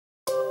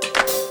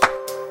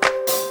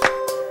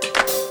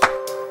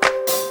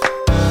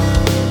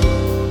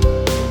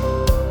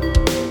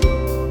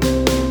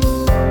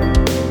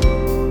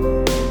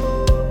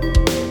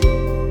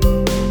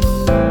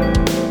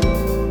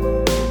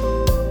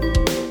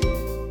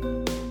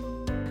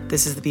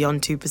This is the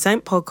Beyond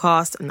 2%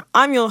 podcast, and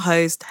I'm your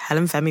host,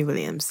 Helen Femi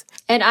Williams.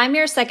 And I'm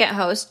your second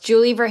host,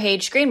 Julie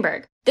Verhage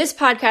Greenberg. This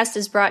podcast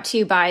is brought to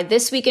you by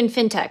This Week in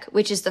FinTech,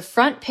 which is the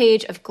front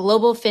page of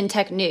global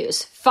FinTech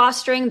news,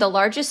 fostering the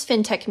largest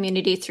FinTech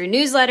community through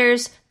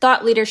newsletters,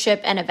 thought leadership,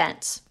 and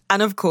events.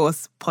 And of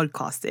course,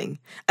 podcasting.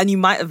 And you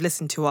might have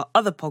listened to our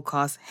other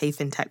podcast, Hey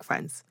FinTech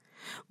Friends.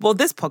 Well,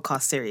 this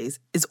podcast series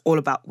is all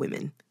about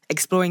women,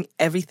 exploring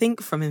everything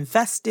from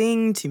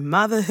investing to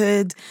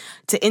motherhood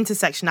to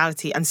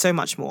intersectionality and so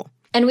much more.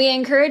 And we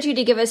encourage you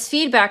to give us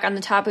feedback on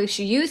the topics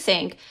you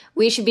think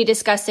we should be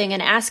discussing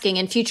and asking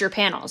in future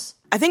panels.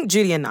 I think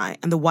Julie and I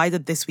and the wider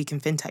This Week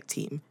in FinTech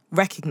team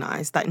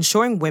recognize that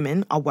ensuring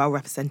women are well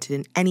represented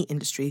in any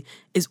industry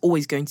is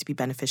always going to be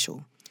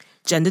beneficial.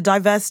 Gender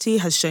diversity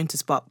has shown to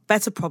spark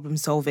better problem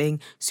solving,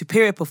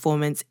 superior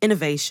performance,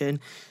 innovation,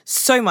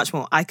 so much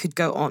more. I could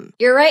go on.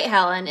 You're right,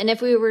 Helen. And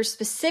if we were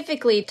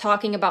specifically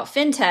talking about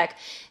FinTech,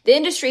 the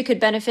industry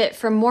could benefit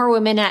from more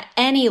women at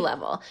any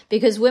level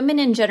because women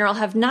in general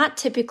have not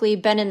typically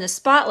been in the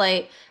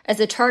spotlight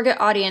as a target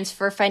audience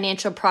for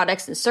financial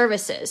products and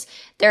services.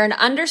 They're an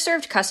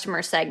underserved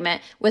customer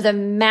segment with a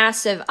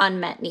massive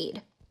unmet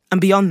need. And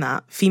beyond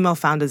that, female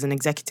founders and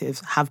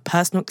executives have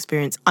personal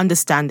experience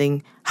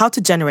understanding how to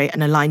generate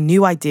and align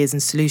new ideas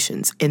and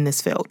solutions in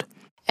this field.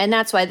 And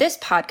that's why this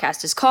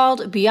podcast is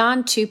called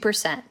Beyond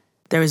 2%.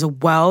 There is a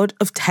world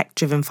of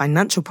tech-driven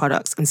financial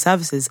products and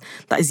services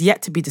that is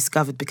yet to be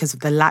discovered because of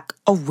the lack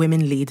of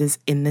women leaders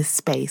in this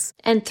space.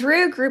 And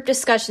through group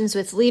discussions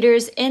with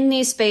leaders in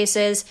these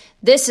spaces,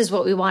 this is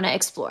what we want to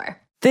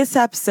explore. This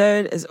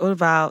episode is all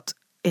about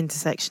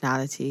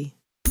intersectionality.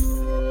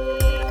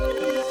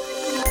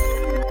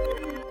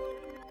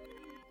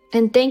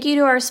 And thank you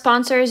to our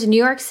sponsors,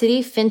 New York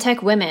City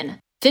FinTech Women.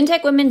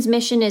 FinTech Women's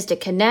mission is to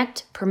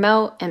connect,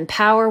 promote,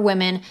 empower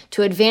women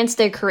to advance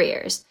their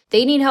careers.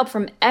 They need help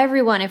from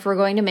everyone if we're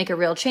going to make a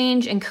real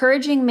change,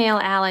 encouraging male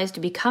allies to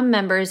become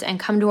members and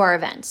come to our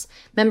events.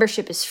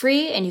 Membership is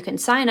free, and you can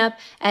sign up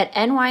at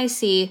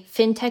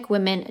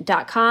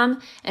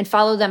nycfintechwomen.com and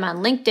follow them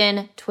on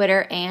LinkedIn,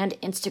 Twitter, and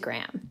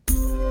Instagram.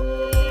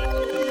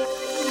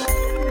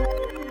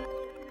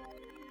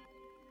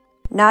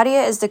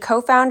 Nadia is the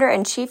co-founder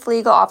and chief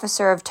legal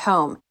officer of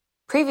Tome.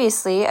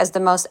 Previously, as the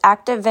most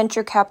active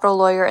venture capital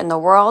lawyer in the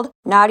world,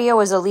 Nadia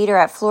was a leader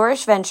at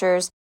Flourish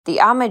Ventures, the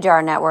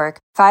Amadar Network,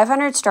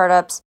 500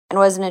 Startups, and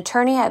was an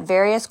attorney at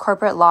various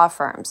corporate law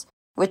firms.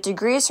 With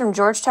degrees from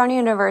Georgetown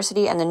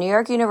University and the New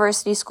York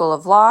University School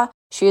of Law,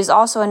 she is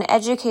also an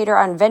educator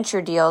on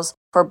venture deals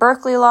for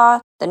Berkeley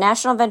Law, the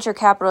National Venture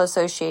Capital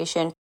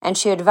Association, and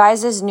she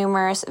advises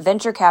numerous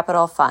venture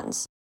capital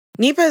funds.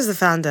 Nipa is the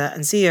founder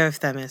and CEO of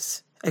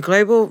Themis, a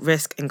global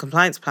risk and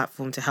compliance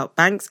platform to help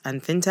banks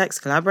and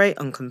fintechs collaborate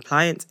on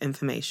compliance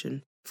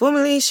information.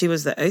 Formerly, she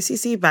was the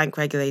OCC bank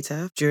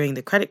regulator during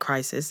the credit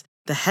crisis,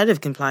 the head of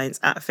compliance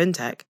at a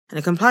fintech, and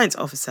a compliance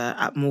officer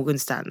at Morgan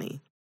Stanley.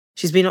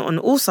 She's been on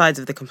all sides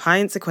of the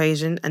compliance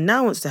equation and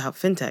now wants to help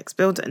fintechs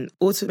build an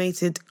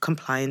automated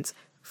compliance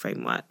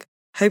framework.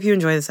 Hope you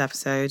enjoy this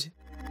episode.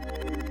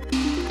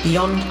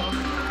 Beyond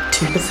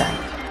 2%.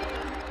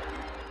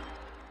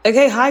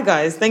 Okay, hi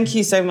guys. Thank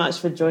you so much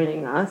for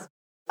joining us.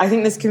 I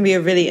think this can be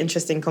a really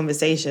interesting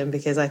conversation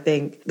because I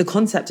think the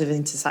concept of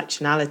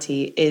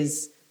intersectionality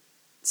is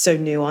so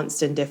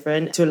nuanced and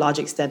different. To a large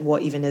extent,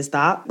 what even is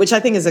that? Which I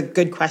think is a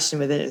good question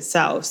within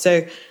itself.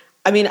 So,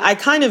 I mean, I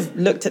kind of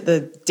looked at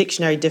the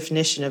dictionary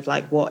definition of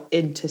like what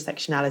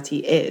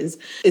intersectionality is.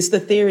 It's the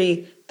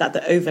theory that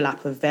the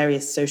overlap of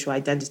various social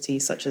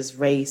identities such as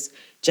race,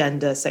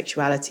 gender,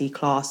 sexuality,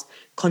 class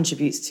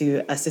contributes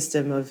to a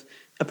system of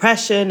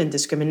oppression and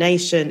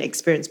discrimination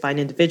experienced by an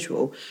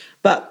individual.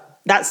 But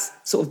that's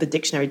sort of the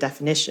dictionary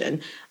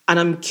definition. And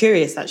I'm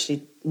curious,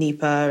 actually,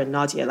 Nipa and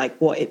Nadia, like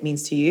what it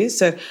means to you.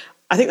 So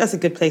I think that's a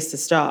good place to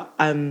start.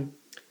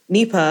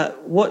 Nipa,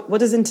 what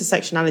does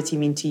intersectionality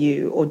mean to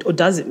you? Or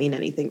does it mean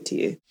anything to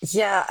you?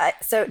 Yeah,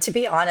 so to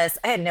be honest,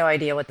 I had no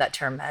idea what that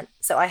term meant.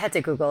 So I had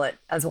to Google it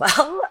as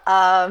well.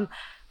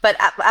 But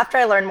after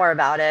I learned more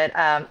about it,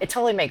 it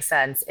totally makes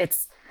sense.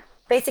 It's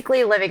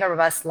basically living a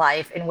robust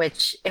life in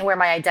where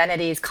my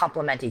identities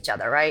complement each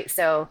other, right?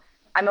 So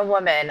I'm a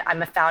woman,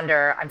 I'm a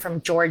founder, I'm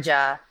from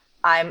Georgia,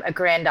 I'm a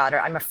granddaughter,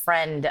 I'm a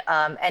friend,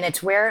 and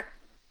it's where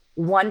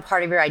one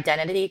part of your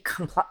identity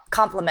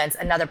complements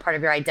another part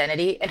of your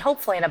identity, and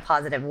hopefully in a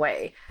positive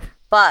way.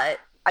 But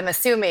I'm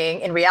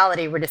assuming in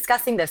reality, we're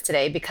discussing this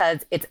today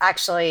because it's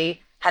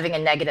actually having a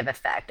negative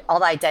effect. All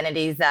the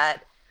identities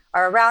that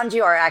are around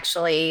you are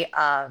actually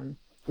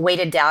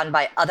weighted down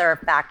by other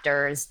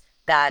factors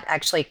that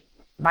actually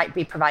might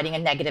be providing a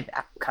negative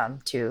outcome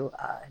to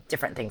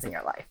different things in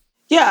your life.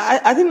 Yeah,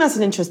 I think that's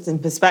an interesting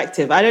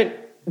perspective. I don't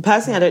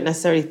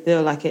necessarily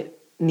feel like it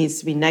needs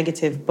to be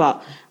negative,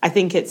 but I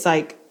think it's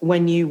like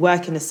when you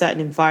work in a certain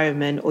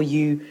environment or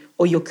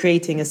you're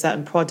creating a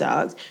certain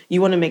product,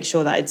 you want to make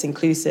sure that it's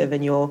inclusive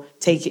and you're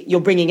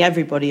bringing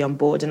everybody on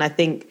board. And I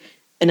think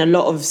in a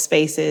lot of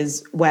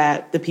spaces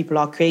where the people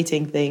are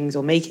creating things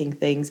or making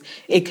things,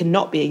 it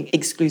cannot be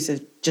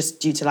exclusive just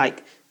due to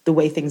like the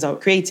way things are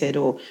created,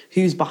 or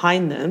who's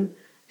behind them,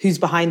 who's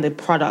behind the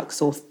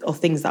products or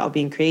things that are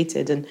being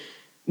created. And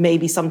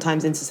maybe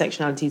sometimes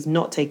intersectionality is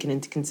not taken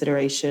into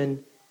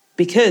consideration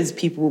because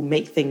people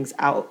make things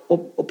out, or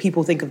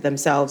people think of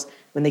themselves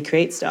when they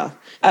create stuff.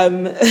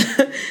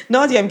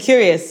 Nadia, I'm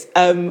curious,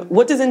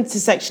 what does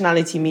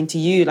intersectionality mean to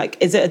you? Like,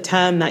 is it a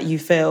term that you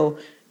feel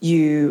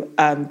you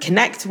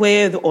connect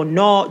with or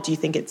not? Do you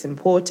think it's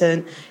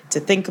important to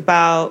think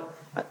about?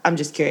 I'm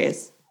just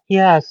curious.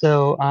 Yeah,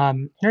 so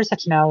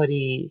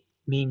intersectionality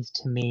means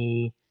to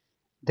me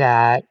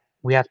that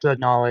we have to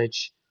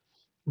acknowledge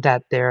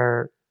that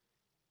there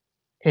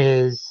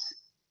is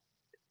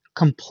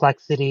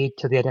complexity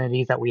to the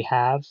identities that we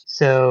have.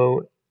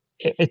 So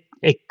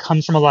it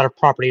comes from a lot of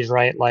properties,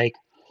 right? Like,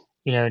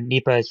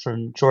 NEPA is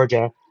from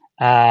Georgia,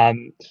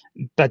 um,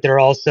 but there are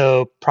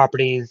also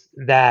properties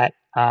that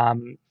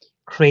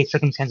create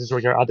circumstances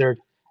where you're othered.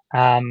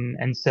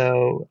 And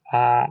so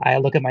I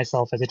look at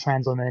myself as a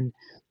trans woman,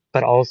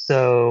 but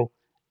also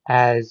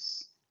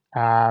as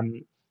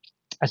um,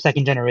 a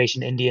second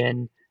generation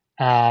Indian,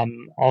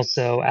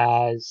 also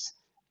as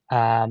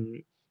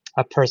um,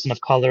 a person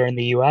of color in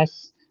the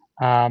US,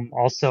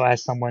 also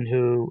as someone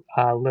who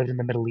lived in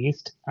the Middle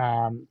East.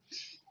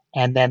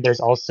 And then there's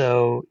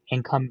also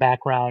income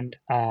background,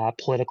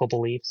 political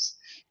beliefs.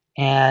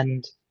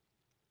 And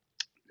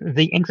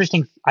the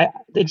interesting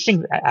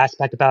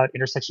aspect about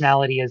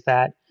intersectionality is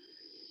that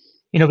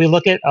we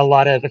look at a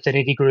lot of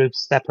affinity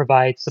groups that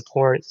provide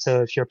support.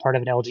 So if you're part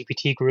of an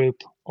LGBT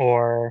group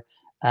or,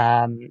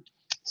 um,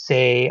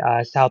 say,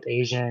 a South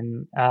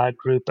Asian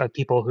group of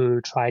people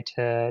who try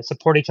to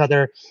support each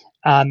other,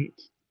 um,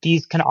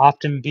 these can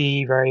often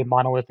be very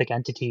monolithic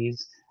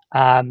entities.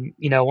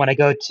 When I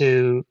go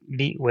to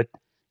meet with,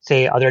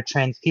 say, other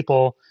trans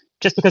people,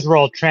 just because we're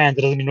all trans,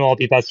 it doesn't mean we'll all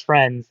be best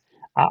friends.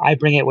 I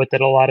bring it with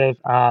it a lot of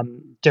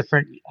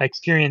different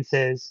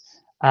experiences.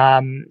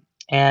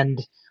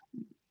 And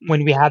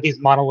when we have these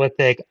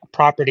monolithic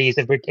properties,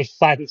 it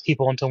flattens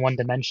people into one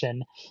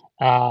dimension.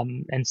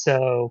 And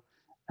so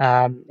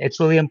it's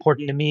really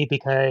important to me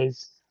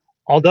because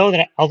although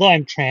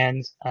I'm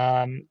trans,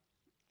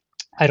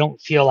 I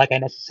don't feel like I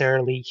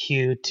necessarily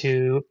hew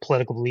to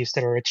political beliefs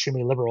that are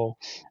extremely liberal.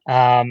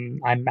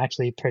 I'm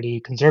actually pretty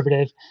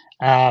conservative.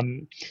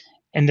 Um,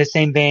 in the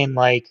same vein,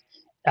 like,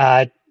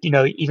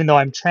 even though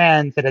I'm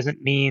trans, that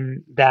doesn't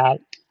mean that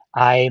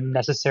I'm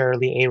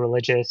necessarily a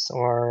religious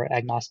or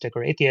agnostic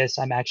or atheist.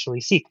 I'm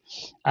actually Sikh.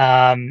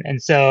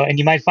 And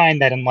you might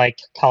find that in like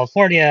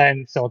California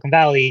and Silicon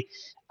Valley,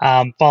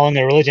 following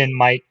a religion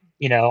might,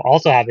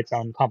 also have its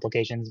own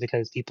complications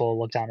because people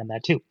look down on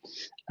that too.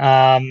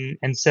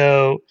 And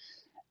so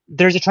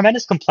there's a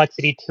tremendous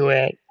complexity to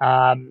it.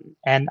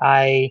 And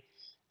I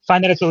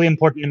find that it's really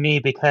important to me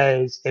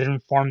because it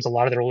informs a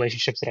lot of the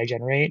relationships that I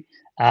generate.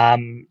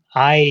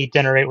 I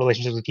generate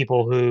relationships with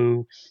people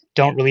who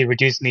don't really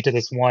reduce me to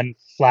this one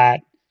flat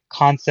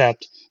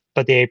concept,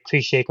 but they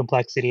appreciate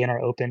complexity and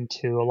are open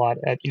to a lot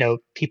of,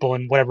 people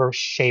in whatever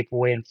shape,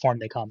 way, and form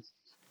they come.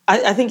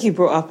 I think you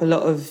brought up a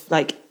lot of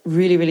like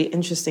really, really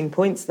interesting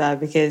points there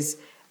because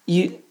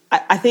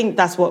I think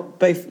that's what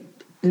both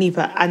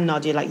Nipa and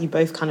Nadia, like you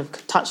both kind of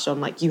touched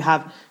on, like you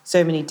have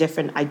so many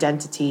different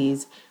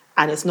identities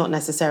and it's not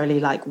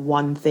necessarily like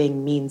one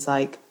thing means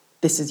like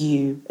this is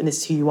you and this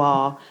is who you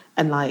are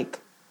and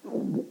like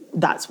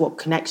that's what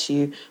connects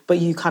you, but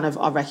you kind of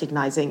are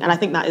recognizing, and I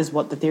think that is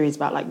what the theory is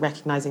about, like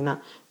recognizing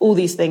that all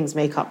these things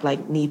make up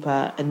like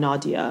Nipa and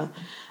Nadia.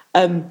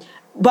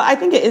 But I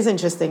think it is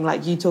interesting,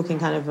 like you talking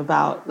kind of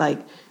about like,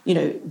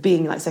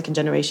 being like second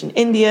generation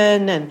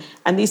Indian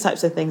and these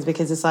types of things,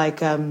 because it's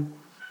like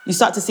you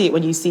start to see it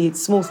when you see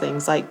small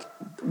things like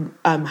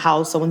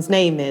how someone's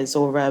name is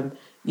or,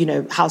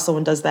 how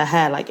someone does their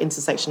hair, like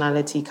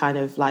intersectionality kind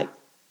of like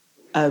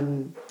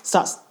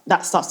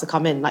starts to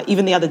come in. Like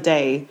even the other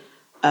day,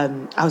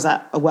 I was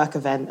at a work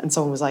event and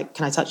someone was like,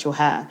 "Can I touch your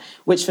hair?"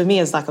 Which for me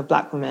as like a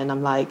Black woman,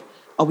 I'm like,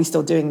 are we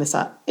still doing this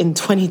in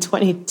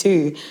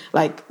 2022?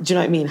 Like, do you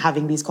know what I mean?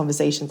 Having these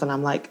conversations and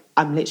I'm like,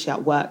 I'm literally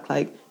at work,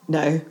 like,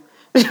 no.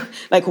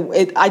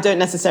 I don't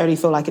necessarily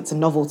feel like it's a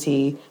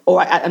novelty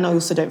and I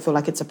also don't feel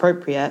like it's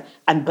appropriate.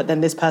 But then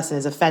this person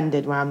is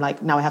offended where I'm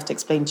like, now I have to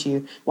explain to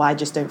you why I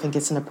just don't think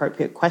it's an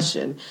appropriate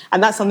question.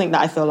 And that's something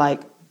that I feel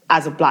like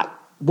as a Black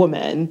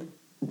woman,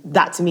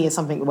 that to me is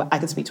something where I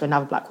could speak to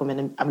another Black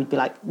woman and we'd be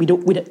like,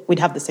 we'd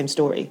have the same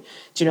story.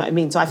 Do you know what I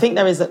mean? So I think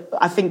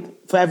I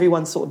think for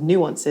everyone's sort of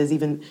nuances,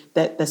 even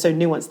they're so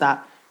nuanced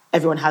that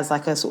everyone has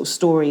like a sort of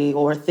story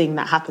or a thing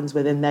that happens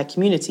within their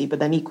community. But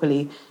then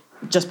equally,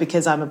 just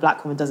because I'm a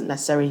Black woman doesn't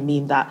necessarily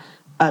mean that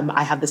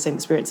I have the same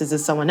experiences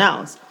as someone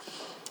else.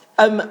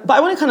 But I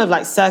want to kind of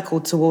like circle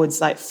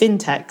towards like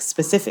fintech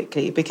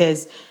specifically,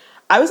 because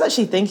I was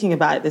actually thinking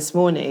about it this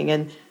morning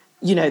and,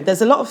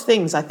 there's a lot of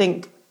things I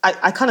think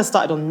I kind of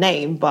started on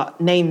name, but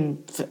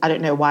name, I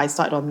don't know why I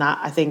started on that.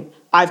 I think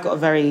I've got a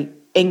very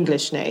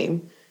English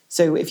name.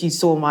 So if you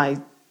saw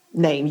my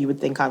name, you would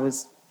think a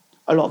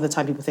lot of the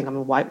time people think I'm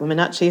a white woman,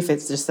 actually, if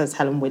it just says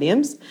Helen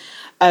Williams.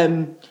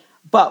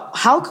 But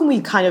how can we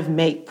kind of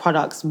make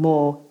products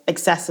more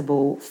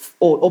accessible,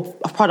 or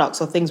products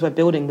or things we're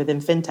building within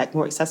fintech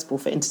more accessible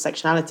for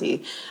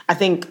intersectionality? I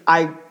think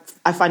I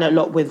find it a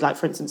lot with, like,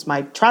 for instance,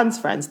 my trans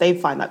friends. They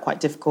find that quite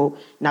difficult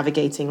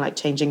navigating, like,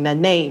 changing their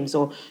names,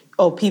 or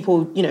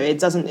people,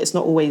 it's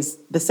not always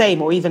the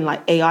same. Or even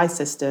like AI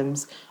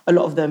systems, a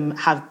lot of them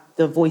have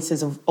the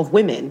voices of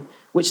women,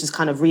 which is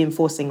kind of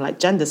reinforcing like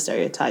gender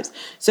stereotypes.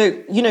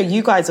 So,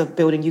 you guys are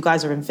building, you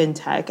guys are in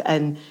fintech,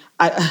 and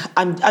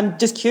I'm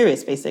just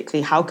curious,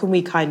 basically, how can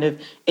we kind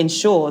of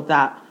ensure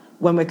that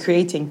when we're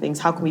creating things,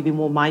 how can we be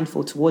more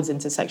mindful towards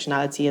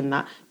intersectionality, and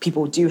that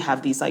people do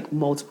have these like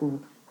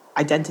multiple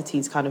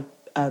identities kind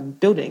of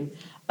building?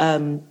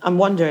 I'm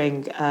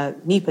wondering,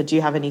 Nipa, do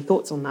you have any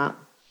thoughts on that?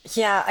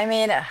 Yeah, I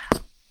mean,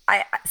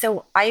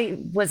 I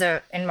was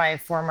in my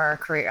former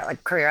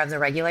career as a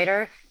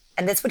regulator,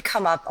 and this would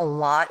come up a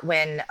lot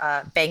when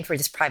banks were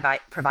just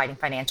providing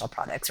financial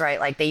products, right?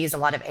 Like they use a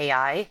lot of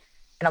AI,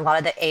 and a lot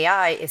of the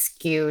AI is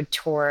skewed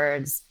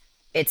towards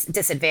its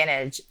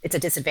disadvantage. It's a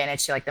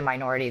disadvantage to like the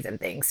minorities and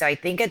things. So I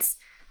think it's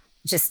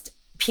just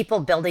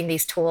people building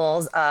these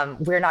tools.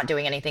 We're not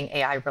doing anything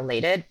AI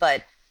related,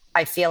 but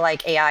I feel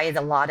like AI is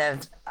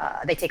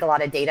they take a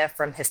lot of data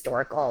from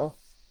historical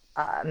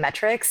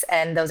metrics,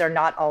 and those are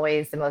not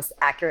always the most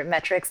accurate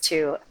metrics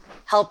to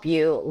help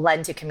you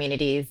lend to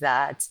communities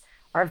that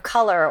are of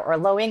color or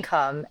low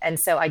income. And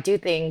so I do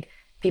think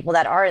people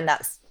that are in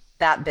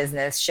that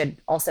business should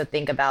also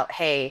think about,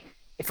 hey,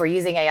 if we're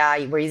using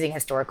AI, we're using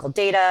historical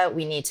data.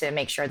 We need to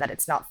make sure that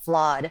it's not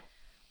flawed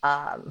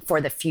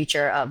for the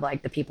future of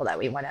like the people that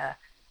we want to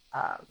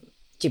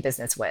do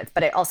business with.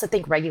 But I also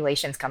think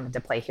regulations come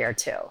into play here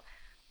too.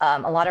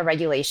 A lot of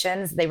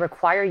regulations, they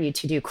require you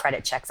to do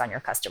credit checks on your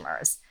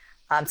customers.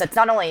 So it's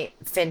not only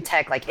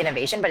fintech like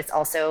innovation, but it's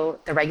also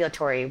the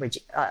regulatory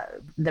things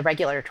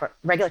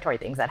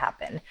that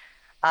happen.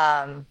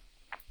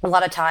 A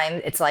lot of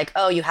times it's like,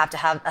 oh, you have to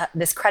have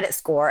this credit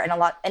score,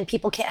 and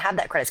people can't have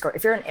that credit score.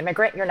 If you're an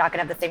immigrant, you're not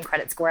going to have the same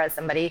credit score as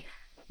somebody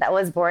that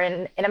was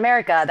born in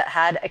America that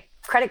had a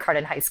credit card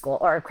in high school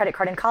or a credit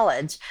card in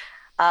college.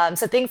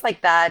 So things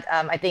like that,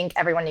 I think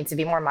everyone needs to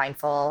be more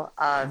mindful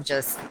of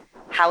just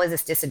how is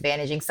this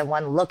disadvantaging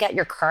someone. Look at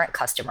your current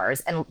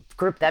customers and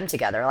group them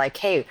together. Like,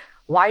 hey,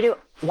 why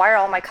are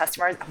all my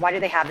customers, why do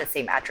they have the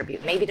same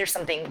attribute? Maybe there's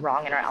something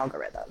wrong in our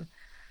algorithm.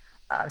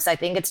 So I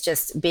think it's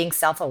just being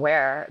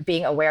self-aware,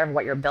 being aware of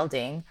what you're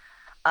building.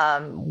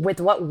 With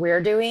what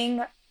we're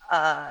doing,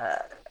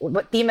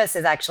 what Themis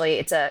is actually,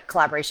 it's a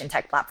collaboration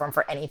tech platform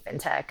for any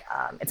fintech.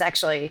 It's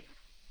actually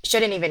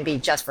shouldn't even be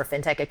just for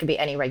fintech. It could be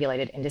any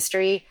regulated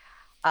industry.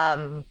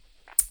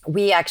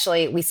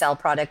 We sell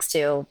products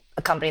to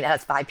a company that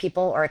has 5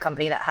 people or a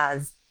company that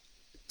has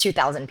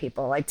 2,000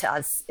 people. Like to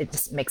us, it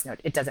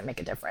doesn't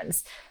make a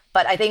difference.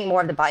 But I think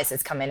more of the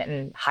biases come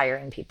in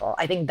hiring people.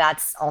 I think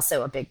that's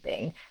also a big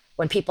thing.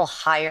 When people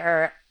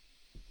hire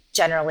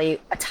generally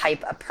a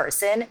type of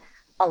person,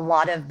 a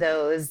lot of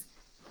those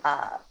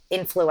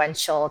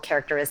influential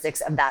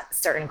characteristics of that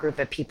certain group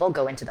of people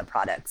go into the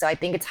product. So I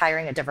think it's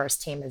hiring a diverse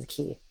team is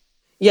key.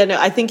 Yeah, no,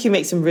 I think you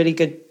make some really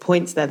good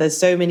points there. There's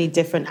so many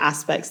different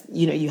aspects.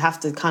 You have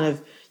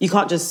to you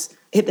can't just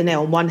hit the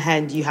nail on one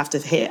hand. You have to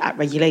hit it at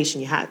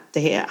regulation. You have to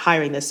hit it at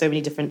hiring. There's so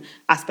many different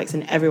aspects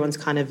and everyone's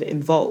kind of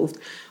involved.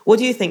 What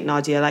do you think,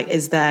 Nadia? Like,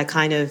 is there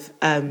kind of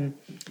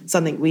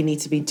something we need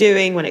to be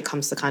doing when it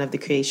comes to kind of the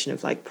creation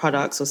of like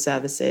products or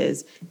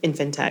services in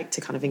fintech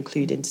to kind of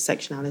include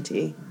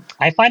intersectionality?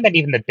 I find that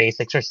even the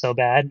basics are so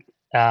bad.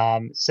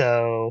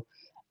 So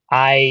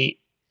I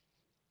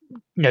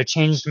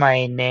changed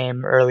my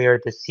name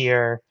earlier this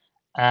year.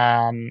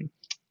 And,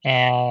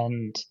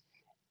 man,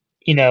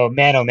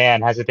 oh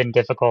man, has it been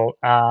difficult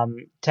to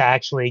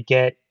actually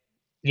get,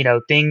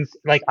 things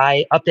like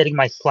updating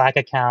my Slack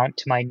account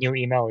to my new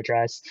email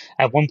address.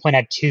 At one point, I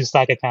had 2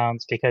 Slack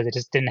accounts because it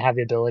just didn't have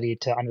the ability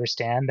to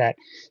understand that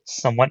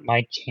someone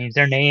might change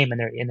their name and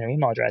their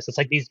email address. It's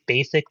like these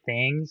basic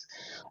things.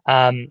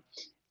 You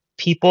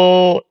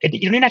don't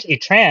even have to be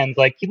trans.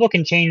 Like people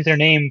can change their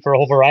name for a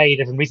whole variety of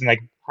different reasons.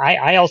 Like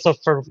I also,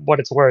 for what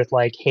it's worth,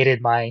 like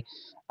hated my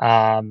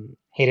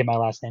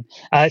last name.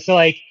 So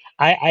like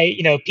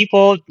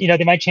people,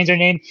 they might change their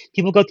name.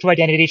 People go through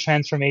identity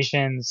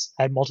transformations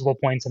at multiple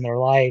points in their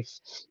life,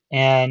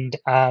 and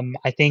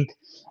I think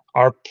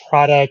our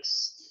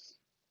products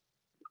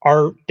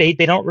they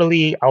don't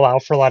really allow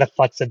for a lot of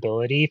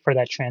flexibility for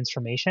that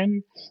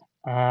transformation.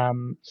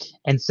 And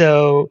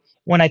so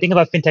when I think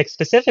about fintech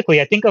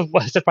specifically, I think of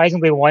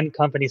surprisingly one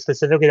company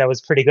specifically that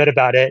was pretty good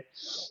about it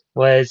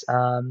was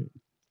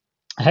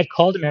I had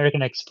called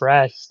American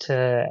Express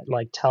to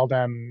like tell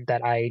them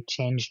that I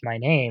changed my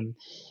name,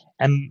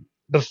 and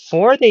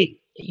before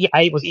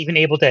I was even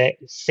able to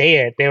say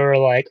it, they were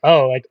like,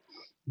 "Oh, like,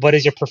 what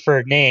is your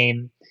preferred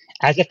name?"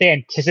 As if they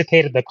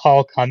anticipated the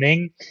call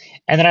coming.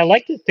 And then I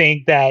like to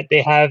think that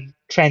they have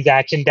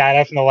transaction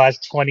data from the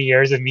last 20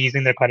 years of me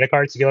using their credit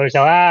cards to be able to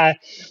tell,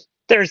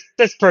 there's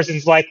this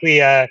person's likely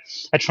a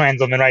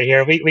trans woman right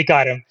here. We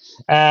got him.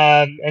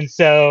 And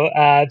so,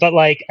 but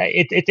like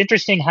it's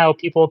interesting how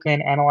people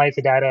can analyze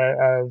the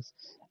data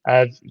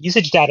of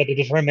usage data to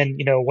determine,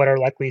 what are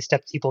likely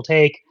steps people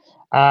take.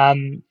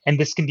 And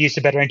this can be used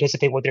to better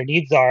anticipate what their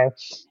needs are.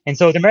 And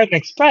so with American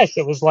Express,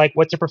 it was like,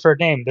 what's your preferred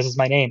name? This is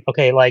my name.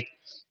 Okay, like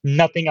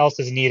nothing else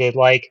is needed.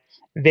 Like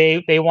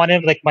they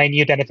wanted like my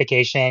new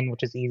identification,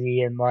 which is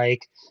easy, and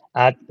like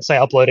so I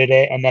uploaded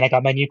it, and then I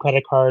got my new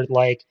credit card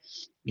like,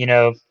 you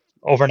know,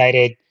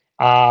 overnighted.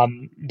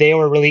 They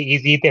were really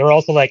easy. They were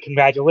also like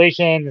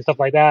congratulations and stuff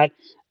like that.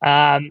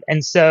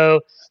 And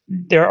so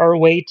there are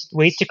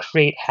ways to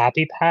create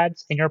happy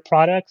pads in your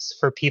products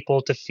for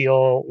people to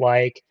feel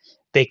like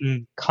they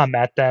can come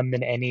at them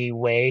in any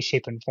way,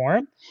 shape, and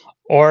form,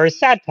 or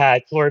sad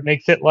pads where it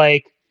makes it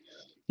like,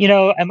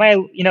 am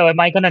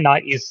I gonna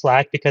not use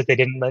Slack because they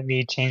didn't let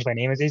me change my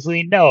name as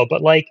easily? No,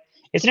 but like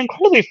it's an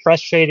incredibly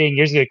frustrating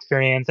user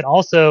experience, and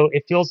also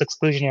it feels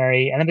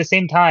exclusionary. And at the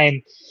same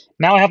time,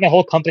 now I have my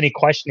whole company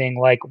questioning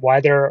like why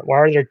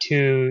are there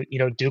two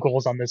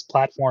Dougals on this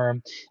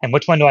platform, and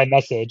which one do I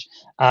message?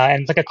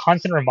 And it's like a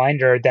constant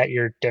reminder that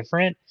you're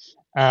different.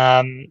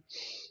 Um,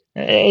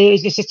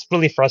 it's just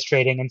really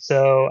frustrating, and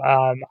so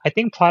I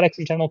think products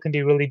in general can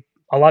be really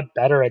a lot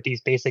better at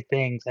these basic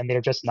things, and they're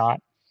just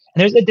not.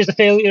 And there's a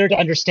failure to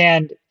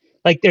understand,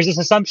 like there's this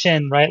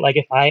assumption, right?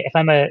 Like I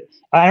don't know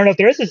if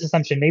there is this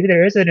assumption, maybe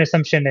there is an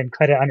assumption in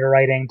credit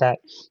underwriting that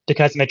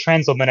because I'm a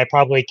trans woman, I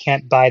probably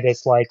can't buy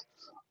this like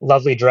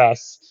lovely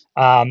dress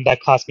that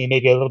cost me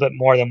maybe a little bit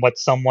more than what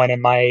someone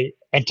in my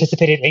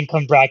anticipated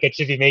income bracket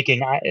should be making.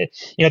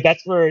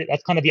 That's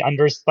kind of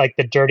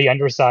the dirty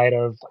underside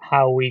of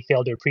how we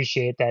fail to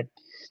appreciate that,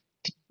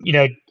 you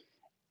know,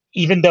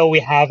 even though we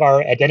have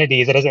our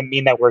identities, it doesn't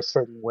mean that we're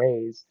certain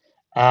ways.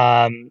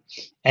 Um,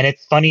 and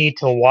it's funny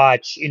to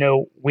watch,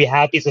 we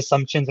have these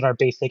assumptions in our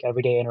basic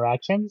everyday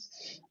interactions,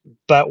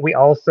 but we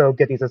also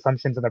get these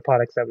assumptions in the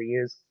products that we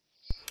use.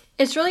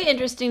 It's really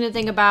interesting to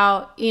think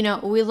about,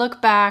 we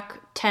look back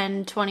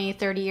 10, 20,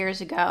 30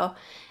 years ago,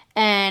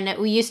 and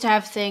we used to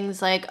have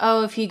things like,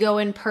 oh, if you go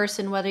in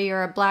person, whether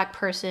you're a black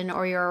person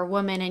or you're a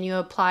woman and you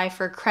apply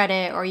for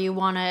credit or you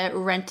want to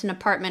rent an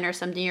apartment or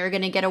something, you're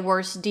going to get a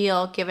worse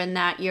deal given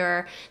that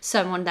you're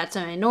someone that's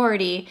a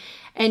minority.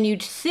 And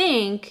you'd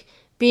think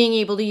being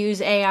able to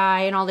use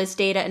AI and all this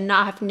data and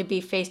not having to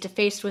be face to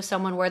face with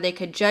someone where they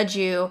could judge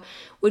you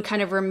would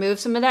kind of remove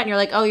some of that. And you're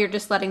like, oh, you're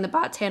just letting the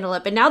bots handle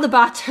it. But now the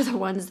bots are the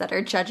ones that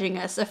are judging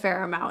us a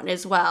fair amount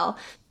as well.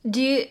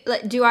 Do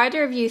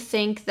either of you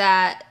think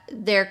that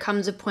there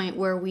comes a point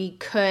where we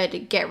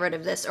could get rid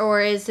of this, or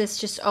is this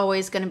just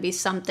always going to be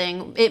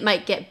something? It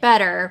might get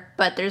better,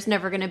 but there's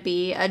never going to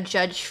be a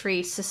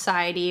judge-free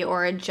society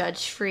or a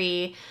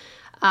judge-free,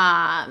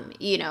 bot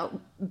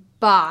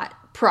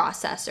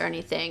process or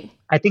anything.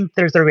 I think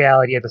there's the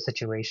reality of the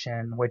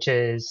situation, which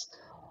is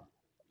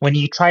when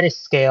you try to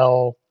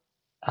scale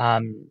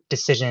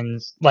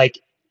decisions, like,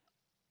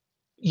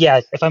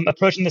 yes, if I'm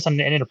approaching this on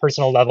an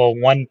interpersonal level,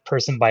 one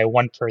person by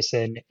one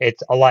person,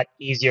 it's a lot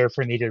easier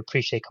for me to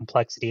appreciate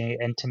complexity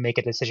and to make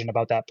a decision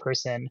about that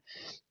person.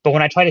 But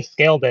when I try to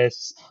scale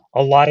this,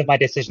 a lot of my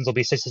decisions will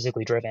be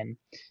statistically driven.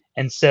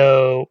 And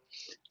so,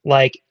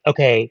 like,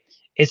 okay,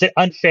 is it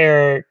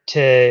unfair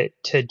to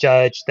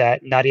judge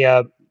that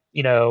Nadia,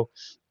 you know,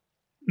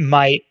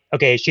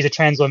 she's a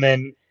trans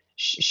woman.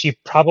 She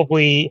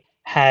probably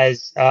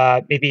has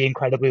maybe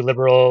incredibly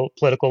liberal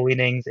political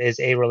leanings, is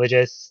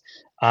a-religious,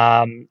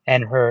 and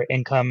her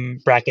income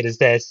bracket is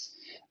this.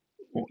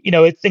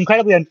 It's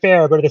incredibly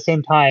unfair, but at the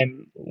same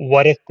time,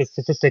 what if the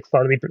statistics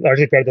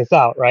largely bear this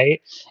out,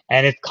 right?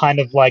 And it's kind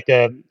of like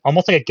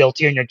almost like a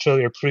guilty until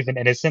you're proven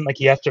innocent. Like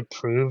you have to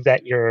prove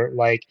that you're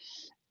like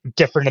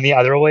different in the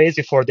other ways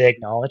before they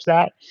acknowledge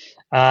that.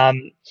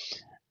 Um,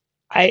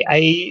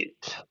 I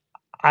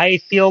I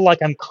feel like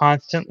I'm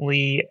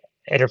constantly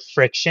at a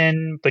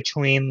friction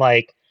between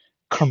like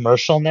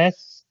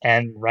commercialness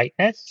and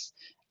rightness.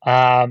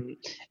 Um,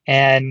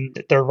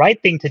 and the right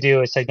thing to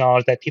do is to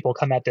acknowledge that people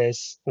come at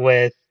this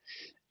with,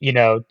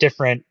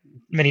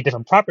 many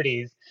different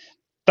properties.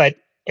 But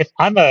if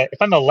I'm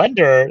a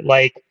lender,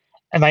 like,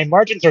 and my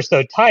margins are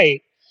so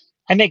tight,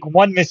 I make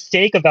one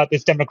mistake about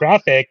this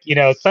demographic,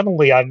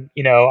 suddenly I'm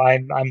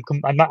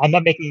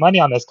not making money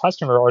on this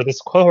customer or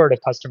this cohort of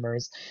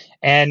customers.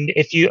 And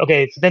so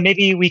then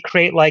maybe we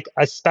create like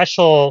a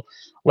special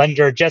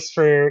lender just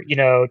for,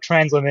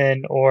 trans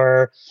women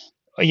or,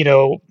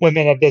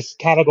 women of this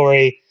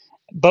category.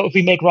 But if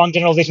we make wrong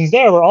generalizations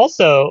there, we're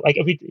also like,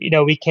 if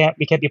we can't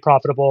be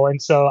profitable.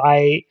 And so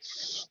I'm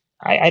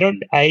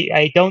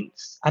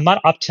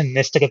not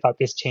optimistic about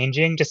this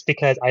changing just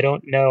because I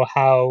don't know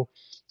how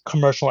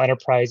commercial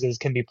enterprises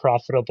can be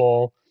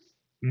profitable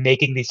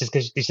making these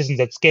decisions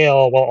at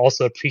scale while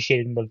also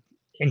appreciating the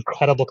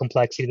incredible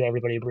complexity that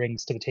everybody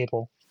brings to the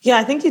table. Yeah,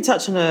 I think you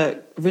touched on a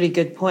really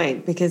good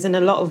point, because in a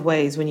lot of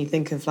ways, when you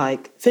think of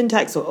like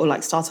fintechs or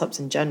like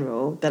startups in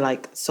general, they're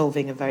like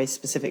solving a very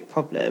specific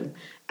problem.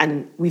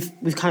 And we've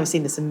kind of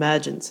seen this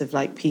emergence of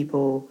like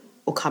people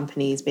or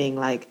companies being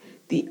like,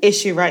 the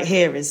issue right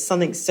here is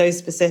something so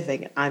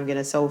specific, I'm going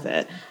to solve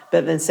it. But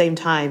at the same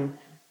time,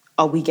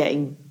 are we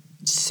getting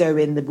so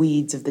in the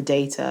weeds of the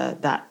data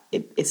that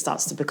it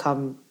starts to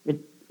become,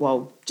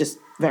 well, just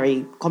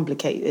very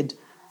complicated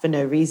for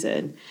no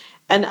reason?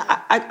 And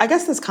I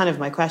guess that's kind of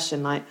my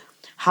question, like,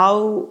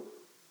 how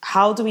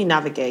do we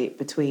navigate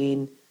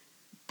between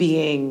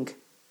being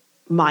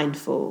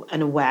mindful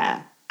and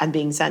aware and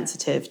being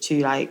sensitive to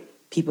like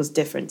people's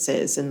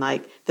differences, and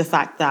like the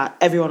fact that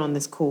everyone on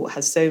this call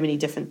has so many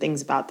different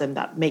things about them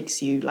that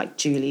makes you like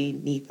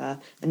Julie, Nipa,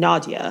 and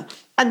Nadia,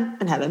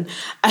 and Helen,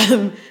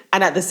 and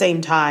at the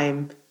same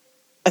time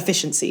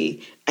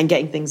efficiency and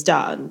getting things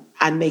done,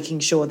 and making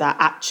sure that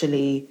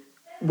actually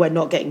we're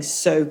not getting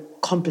so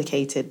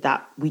complicated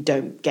that we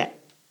don't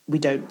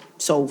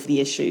solve the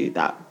issue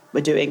that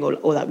we're doing,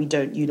 or that we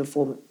don't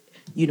uniform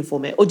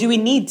it? Or do we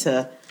need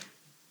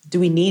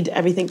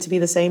everything to be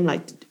the same?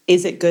 Like,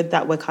 is it good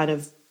that we're kind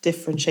of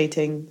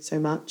differentiating so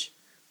much?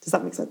 Does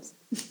that make sense?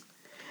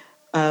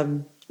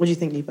 What do you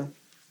think, Nipa?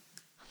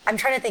 I'm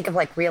trying to think of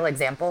like real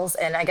examples,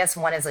 and I guess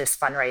one is just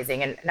fundraising.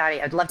 And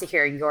Nadia, I'd love to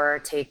hear your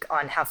take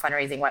on how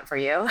fundraising went for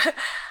you.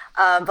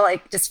 But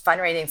like just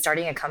fundraising,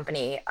 starting a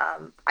company,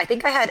 I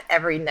think I had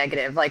every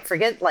negative. Like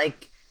forget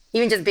like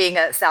even just being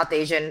a South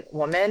Asian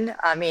woman.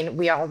 I mean,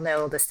 we all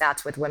know the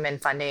stats with women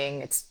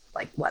funding. It's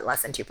like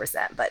less than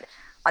 2%. But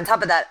on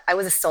top of that, I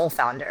was a sole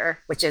founder,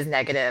 which is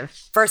negative.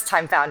 First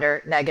time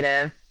founder,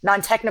 negative.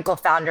 Non-technical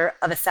founder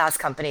of a SaaS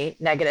company,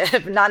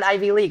 negative.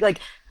 Non-Ivy League. Like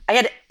I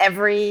had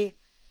every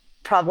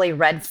probably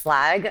red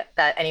flag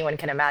that anyone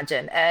can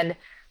imagine. And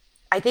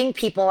I think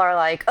people are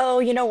like, oh,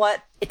 you know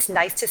what? It's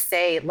nice to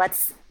say,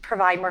 let's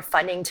provide more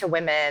funding to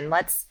women.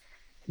 Let's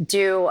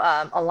do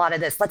a lot of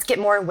this. Let's get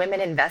more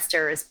women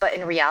investors. But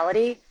in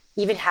reality,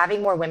 even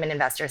having more women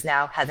investors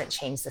now hasn't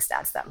changed the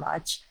stats that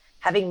much.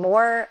 Having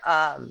more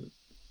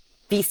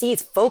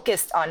VCs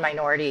focused on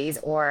minorities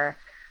or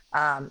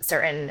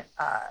certain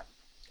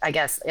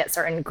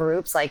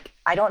groups, like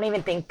I don't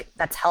even think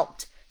that's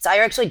helped. So I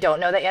actually don't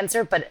know the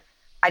answer, but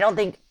I don't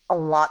think a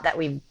lot that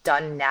we've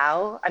done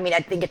now. I mean, I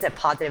think it's a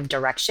positive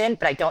direction,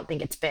 but I don't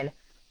think it's been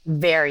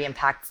very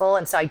impactful.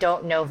 And so I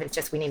don't know if it's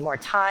just we need more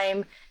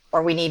time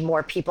or we need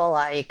more people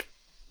like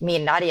me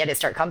and Nadia to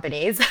start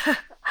companies.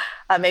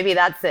 Maybe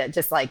that's it.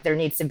 Just like there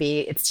needs to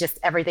be, it's just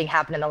everything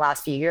happened in the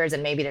last few years,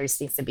 and maybe there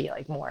just needs to be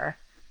like more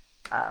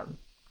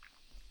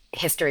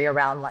history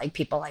around like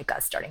people like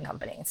us starting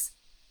companies.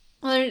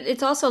 Well,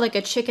 it's also like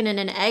a chicken and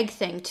an egg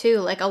thing too.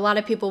 Like a lot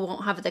of people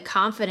won't have the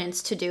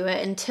confidence to do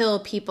it until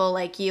people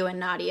like you and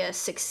Nadia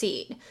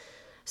succeed.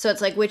 So it's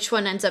like, which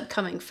one ends up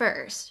coming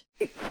first?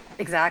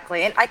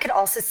 Exactly. And I could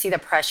also see the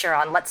pressure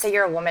on, let's say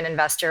you're a woman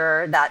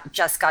investor that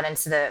just got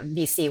into the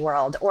VC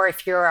world, or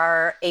if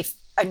you're a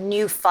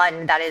new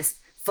fund that is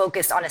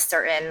focused on a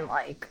certain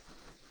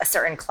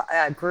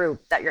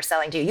group that you're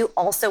selling to, you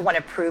also want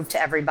to prove to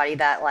everybody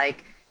that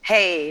like,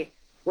 hey,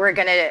 we're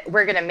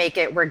gonna make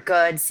it, we're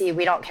good, see,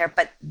 we don't care.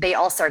 But they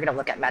also are gonna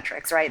look at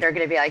metrics, right? They're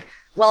gonna be like,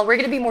 well, we're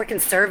gonna be more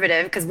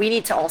conservative because we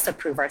need to also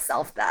prove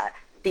ourselves that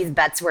these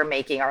bets we're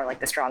making are like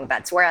the strong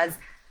bets. Whereas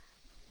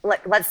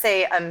let's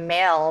say a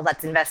male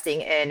that's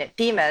investing in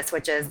Themis,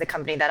 which is the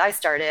company that I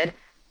started,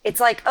 it's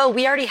like, oh,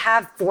 we already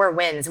have 4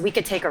 wins. We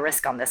could take a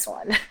risk on this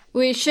one.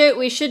 We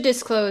should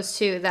disclose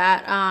too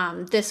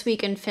that This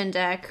Week in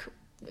FinTech,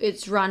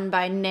 it's run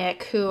by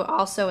Nick, who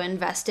also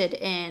invested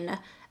in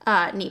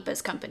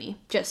Nipa's company.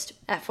 Just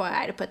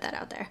FYI to put that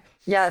out there.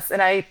 Yes,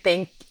 and I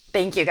thank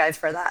you guys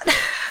for that.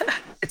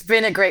 It's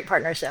been a great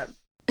partnership.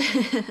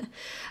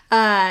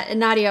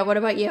 Nadia, what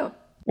about you?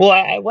 Well,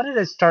 I wanted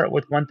to start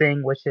with one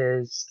thing, which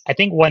is I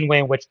think one way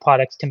in which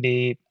products can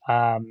be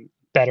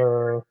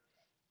better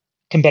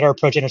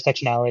approach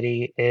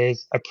intersectionality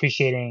is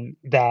appreciating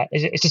that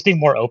it's just being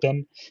more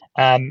open.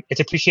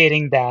 It's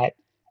appreciating that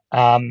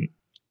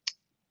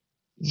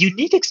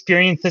unique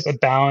experiences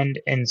abound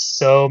in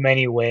so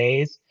many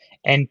ways,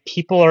 and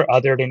people are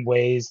othered in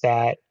ways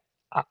that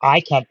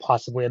I can't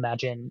possibly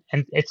imagine.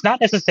 And it's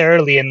not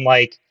necessarily in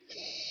like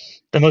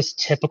the most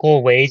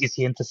typical ways you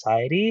see in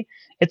society.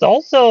 It's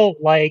also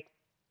like,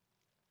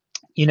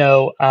 I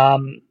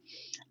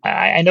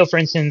know, for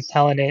instance,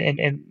 Helen,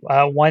 in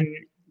one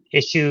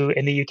issue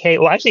in the UK,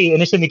 well, actually,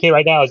 an issue in the UK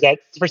right now is that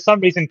for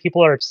some reason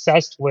people are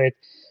obsessed with,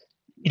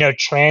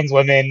 trans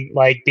women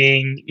like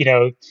being,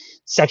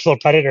 sexual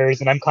predators,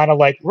 and I'm kind of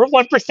like, we're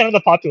 1% of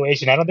the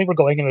population. I don't think we're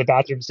going into the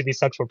bathrooms to be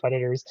sexual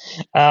predators.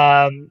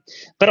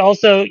 But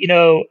also,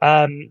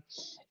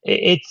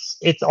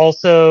 it's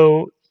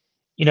also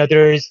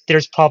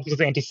there's problems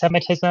with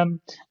anti-Semitism.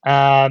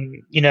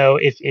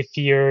 If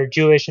you're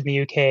Jewish in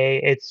the UK,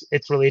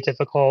 it's really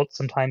difficult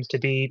sometimes to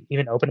be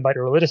even open about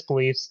your religious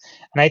beliefs,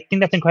 and I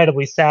think that's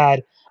incredibly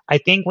sad. I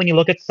think when you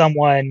look at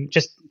someone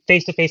just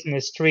face to face in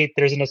the street,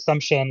 there's an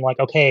assumption like,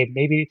 okay,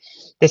 maybe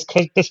this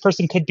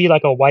person could be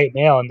like a white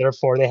male, and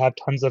therefore they have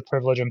tons of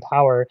privilege and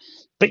power.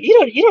 But you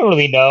don't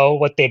really know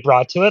what they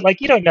brought to it. Like,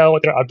 you don't know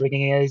what their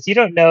upbringing is. You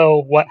don't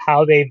know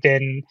how they've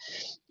been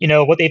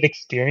what they've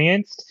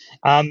experienced,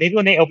 maybe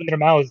when they open their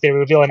mouths, they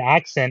reveal an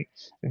accent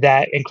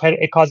that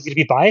it causes you to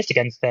be biased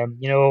against them.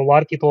 A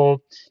lot of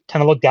people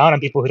tend to look down on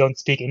people who don't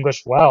speak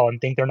English well and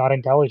think they're not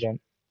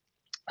intelligent.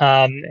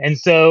 And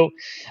so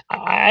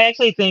I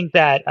actually think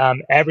that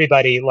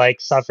everybody like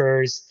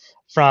suffers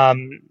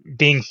from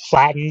being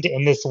flattened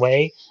in this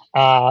way.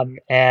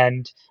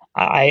 And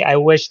I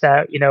wish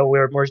that, we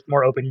were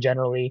more open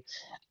generally.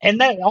 And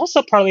that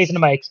also partly is into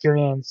my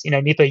experience.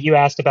 Nipa, you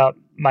asked about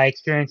my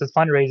experience with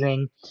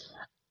fundraising.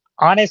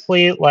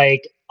 Honestly,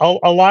 like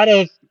a lot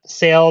of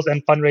sales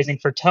and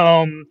fundraising for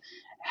Tome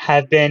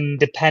have been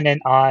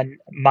dependent on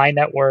my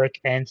network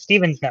and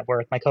Steven's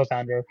network, my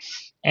co-founder.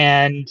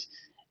 And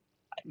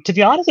to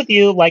be honest with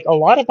you, like a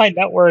lot of my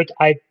network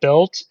I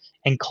built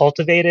and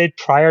cultivated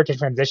prior to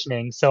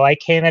transitioning. So I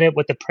came at it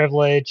with the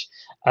privilege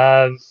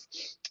of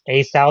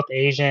a South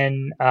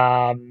Asian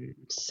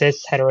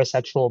cis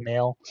heterosexual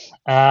male.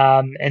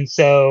 And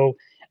so,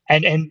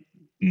 and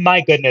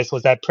my goodness,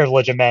 was that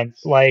privilege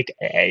immense. Like,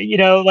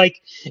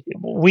 like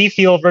we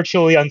feel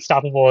virtually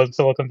unstoppable in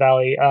Silicon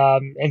Valley.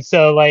 And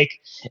so like,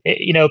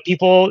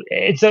 people,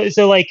 and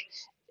so like,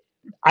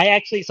 I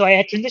had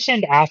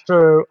transitioned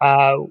after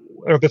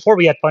or before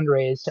we had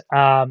fundraised,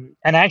 and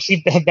I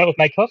actually met with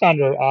my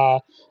co-founder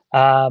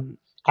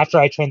after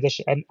I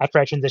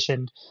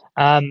transitioned.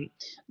 Um,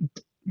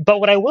 but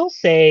what I will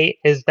say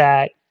is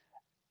that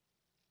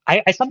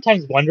I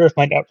sometimes wonder if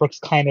my network's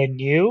kind of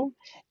new.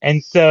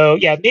 And so,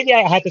 yeah, maybe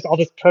I had all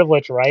this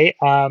privilege, right?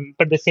 But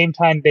at the same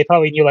time, they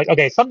probably knew, like,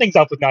 okay, something's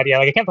up with Nadia.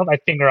 Like, I can't put my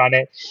finger on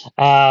it.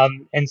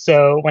 And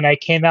so when I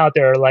came out,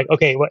 they were like,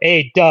 okay, well,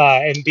 A, duh,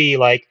 and B,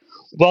 like,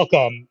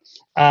 welcome.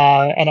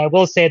 And I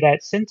will say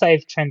that since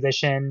I've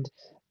transitioned,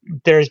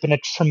 there's been a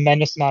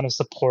tremendous amount of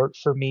support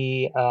for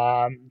me,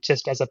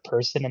 just as a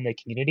person in the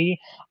community.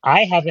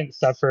 I haven't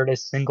suffered a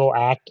single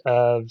act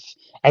of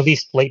at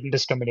least blatant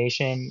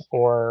discrimination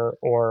or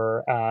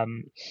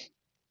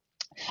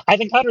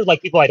I've encountered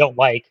like people I don't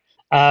like,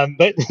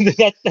 but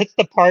that's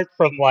the part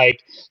from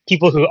like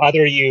people who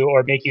other you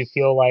or make you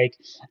feel like.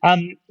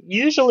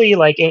 Usually,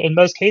 like in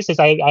most cases,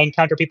 I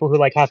encounter people who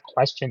like have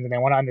questions and they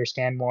want to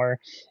understand more.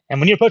 And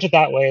when you approach it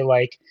that way,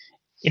 like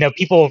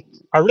people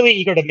are really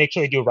eager to make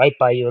sure they do right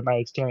by you, in my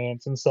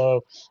experience. And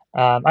so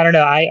I don't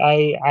know.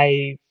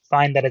 I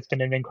find that it's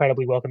been an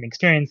incredibly welcoming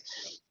experience,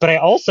 but I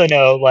also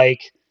know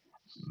like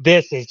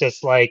this is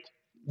just like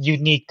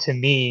unique to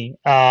me.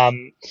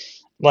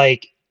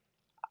 Like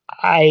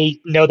I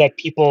know that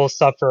people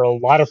suffer a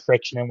lot of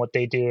friction in what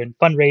they do in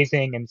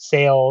fundraising and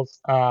sales.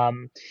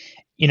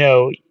 You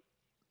know,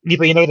 the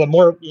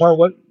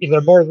there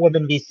are more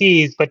women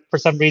VCs, but for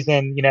some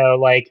reason,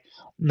 like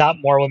not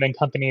more women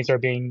companies are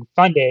being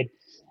funded,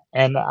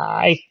 and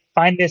I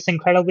find this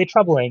incredibly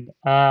troubling.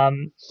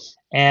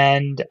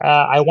 And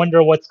I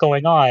wonder what's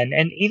going on,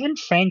 and even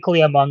frankly,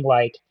 among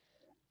like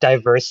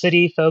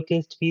diversity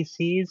focused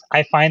VCs,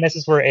 I find this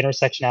is where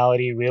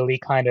intersectionality really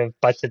kind of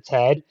butts its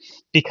head,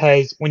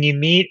 because when you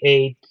meet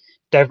a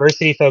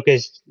diversity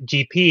focused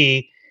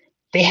GP,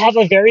 they have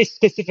a very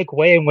specific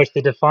way in which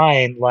they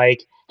define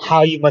like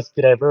how you must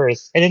be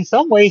diverse, and in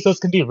some ways those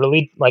can be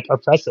really like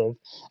oppressive.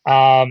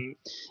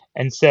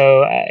 And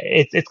so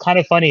it's kind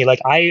of funny. Like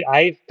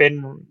I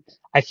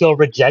feel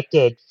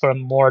rejected from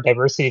more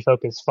diversity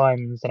focused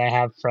funds than I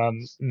have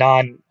from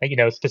non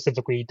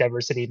specifically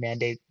diversity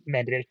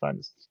mandated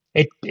funds.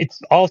 It's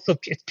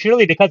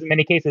purely because in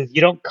many cases you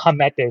don't come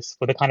at this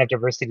with the kind of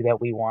diversity that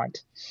we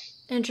want.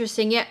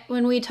 Interesting. Yeah,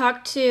 when we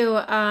talked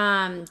to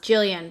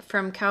Jillian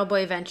from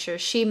Cowboy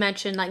Ventures, she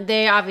mentioned like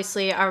they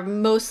obviously are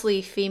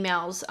mostly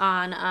females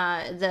on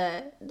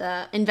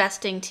the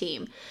investing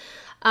team.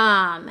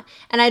 And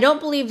I don't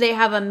believe they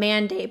have a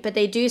mandate, but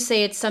they do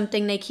say it's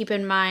something they keep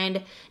in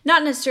mind,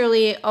 not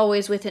necessarily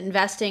always with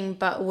investing,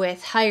 but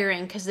with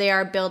hiring, because they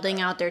are building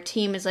out their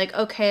team. Is like,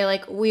 okay,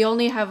 like we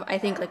only have, I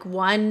think, like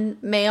one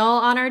male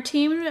on our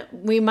team.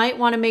 We might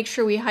want to make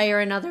sure we hire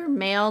another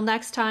male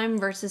next time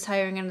versus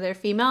hiring another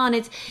female.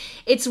 And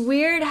it's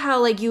weird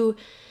how like you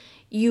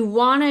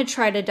want to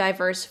try to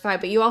diversify,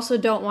 but you also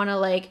don't want to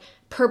like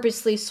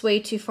purposely sway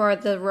too far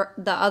the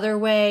other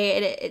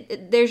way.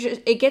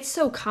 It gets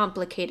so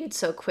complicated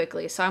so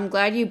quickly. So I'm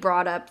glad you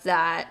brought up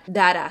that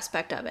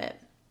aspect of it.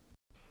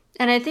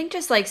 And I think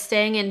just like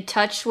staying in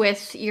touch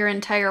with your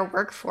entire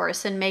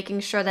workforce and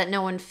making sure that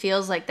no one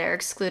feels like they're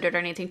excluded or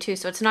anything too.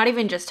 So it's not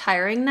even just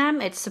hiring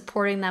them, it's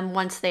supporting them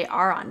once they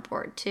are on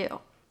board too.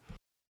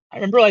 I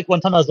remember like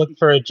one time I was looking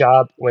for a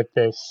job with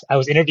this. I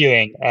was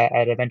interviewing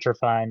at a venture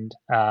fund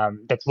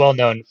that's well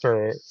known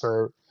for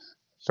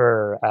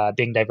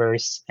being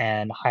diverse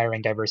and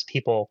hiring diverse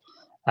people.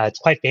 It's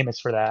quite famous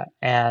for that.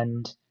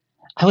 And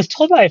I was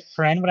told by a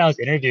friend when I was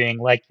interviewing,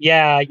 like,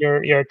 yeah,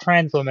 you're a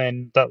trans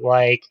woman, but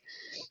like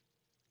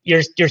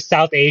you're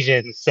South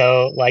Asian,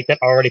 so like that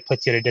already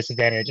puts you at a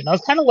disadvantage. And I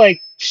was kind of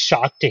like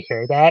shocked to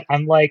hear that.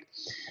 I'm like,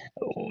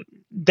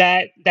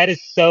 that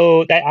is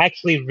so that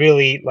actually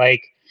really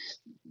like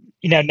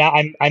now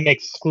I'm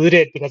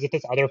excluded because of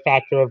this other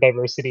factor of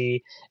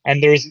diversity,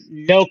 and there's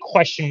no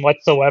question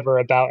whatsoever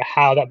about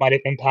how that might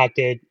have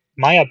impacted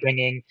my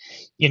upbringing,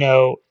 you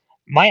know,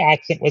 my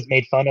accent was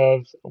made fun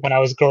of when I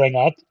was growing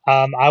up.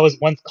 I was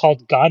once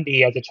called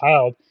Gandhi as a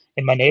child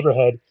in my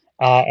neighborhood,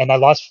 and I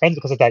lost friends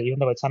because of that, even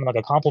though it sounded like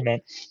a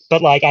compliment.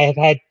 But like, I have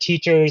had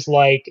teachers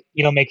like,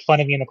 make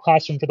fun of me in the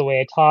classroom for the way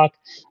I talk.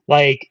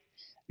 Like,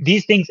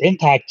 these things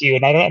impact you,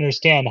 and I don't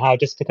understand how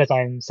just because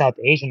I'm South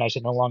Asian, I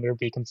should no longer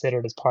be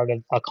considered as part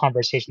of a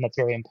conversation that's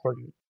very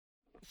important.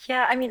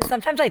 Yeah, I mean,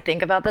 sometimes I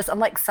think about this. I'm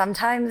like,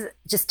 sometimes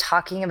just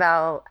talking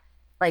about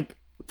like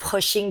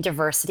pushing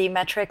diversity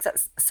metrics,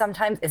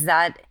 sometimes is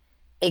that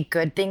a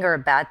good thing or a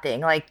bad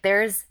thing? Like,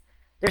 there's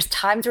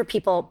times where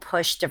people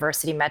push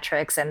diversity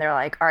metrics and they're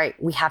like, all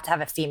right, we have to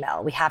have a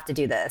female, we have to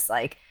do this,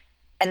 like,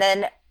 and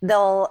then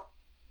they'll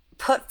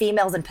put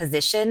females in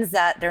positions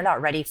that they're not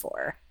ready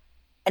for.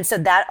 And so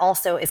that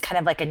also is kind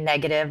of like a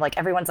negative. Like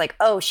everyone's like,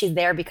 oh, she's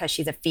there because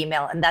she's a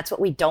female. And that's what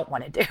we don't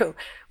want to do.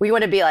 We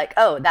want to be like,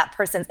 oh, that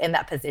person's in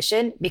that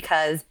position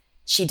because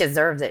she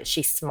deserves it.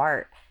 She's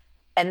smart.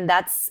 And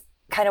that's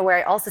kind of where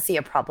I also see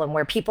a problem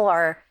where people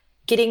are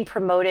getting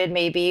promoted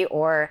maybe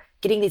or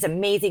getting these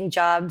amazing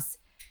jobs.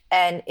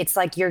 And it's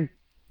like you're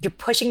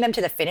pushing them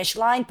to the finish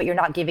line, but you're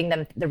not giving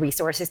them the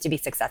resources to be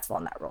successful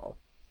in that role.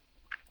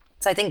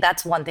 So I think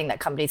that's one thing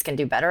that companies can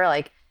do better.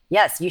 Like,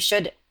 yes, you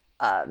should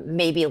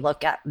maybe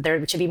look at,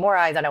 there should be more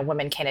eyes on a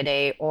woman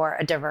candidate or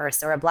a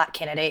diverse or a Black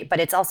candidate, but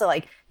it's also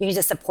like you need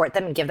to support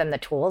them and give them the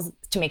tools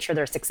to make sure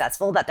they're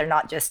successful, that they're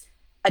not just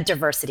a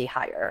diversity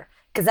hire,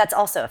 because that's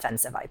also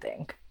offensive, I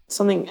think.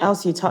 Something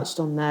else you touched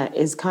on there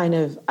is kind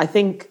of, I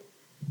think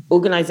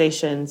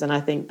organizations, and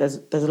I think there's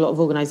a lot of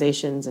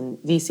organizations and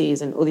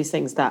VCs and all these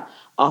things that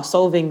are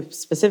solving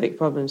specific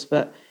problems,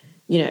 but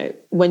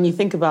when you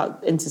think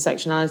about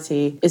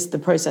intersectionality, it's the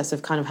process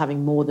of kind of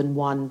having more than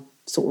one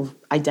sort of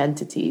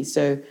identity.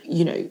 So,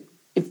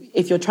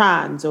 if you're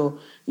trans or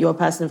you're a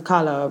person of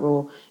color,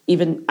 or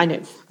even, I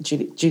know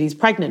Julie's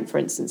pregnant, for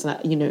instance,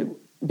 and,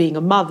 being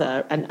a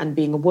mother and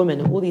being a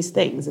woman and all these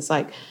things, it's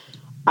like,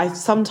 I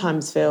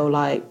sometimes feel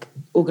like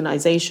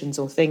organizations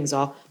or things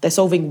they're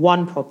solving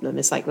one problem.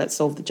 It's like, let's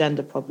solve the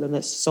gender problem.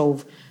 Let's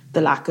solve the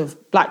lack of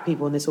Black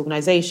people in this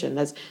organization.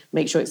 Let's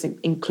make sure it's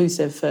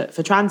inclusive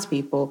for trans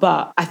people.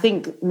 But I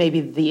think maybe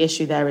the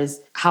issue there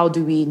is, how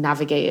do we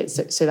navigate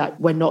it so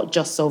that we're not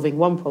just solving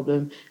one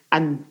problem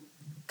and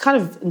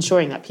kind of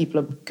ensuring that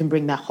people can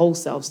bring their whole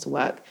selves to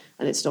work,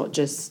 and it's not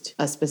just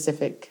a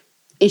specific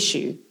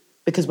issue,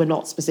 because we're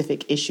not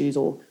specific issues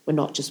or we're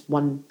not just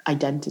one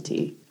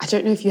identity. I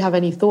don't know if you have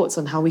any thoughts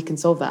on how we can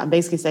solve that. I'm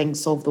basically saying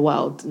solve the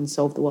world and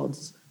solve the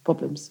world's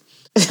problems.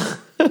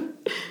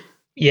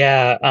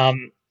 Yeah,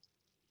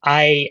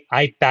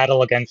 I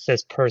battle against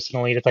this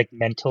personally, just like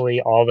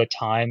mentally all the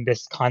time.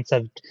 This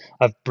concept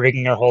of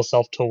bringing your whole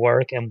self to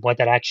work and what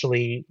that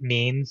actually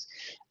means.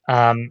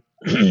 Um,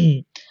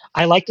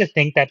 I like to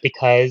think that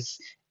because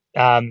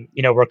we're I'm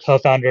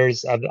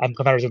co-founders of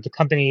the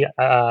company.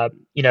 I'm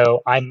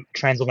a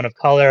trans woman of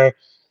color.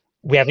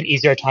 We have an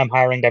easier time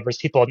hiring diverse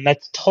people. And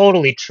that's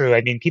totally true.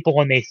 I mean, people,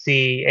 when they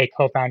see a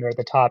co-founder at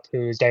the top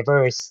who's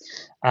diverse,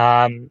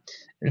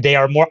 they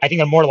are more, I think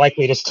they're more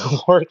likely just to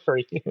work for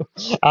you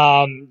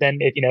than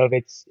if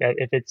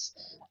it's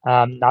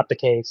not the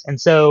case. And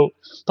so,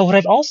 but what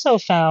I've also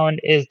found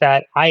is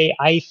that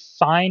I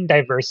find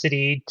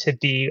diversity to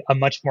be a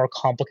much more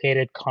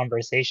complicated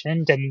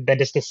conversation than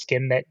just the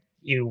skin that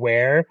you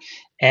wear,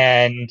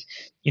 and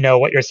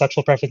what your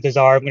sexual preferences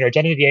are, what your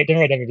gender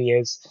identity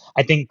is.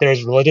 I think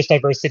there's religious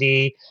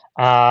diversity.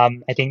 I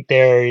think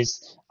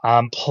there's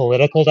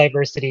political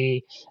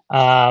diversity,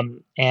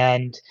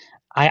 and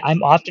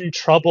I'm often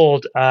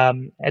troubled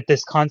at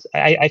this concept.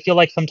 I feel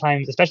like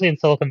sometimes, especially in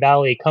Silicon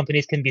Valley,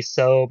 companies can be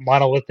so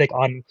monolithic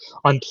on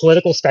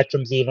political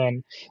spectrums,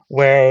 even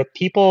where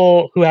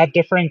people who have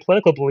differing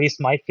political beliefs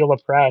might feel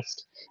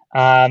oppressed.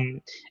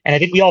 And I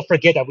think we all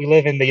forget that we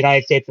live in the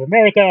United States of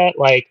America.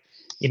 Like,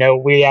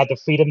 we have the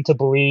freedom to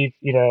believe,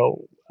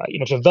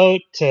 to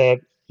vote, to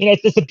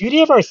it's the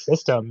beauty of our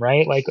system,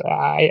 right? Like,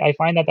 I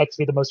find that to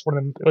be one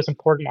of the most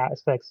important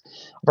aspects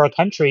of our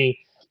country.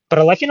 But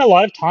I find a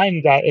lot of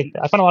time that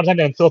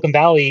in Silicon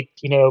Valley,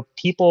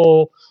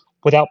 people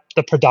without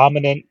the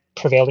predominant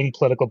prevailing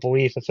political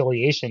belief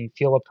affiliation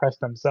feel oppressed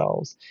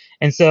themselves.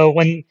 And so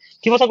when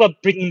people talk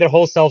about bringing their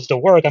whole selves to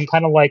work, I'm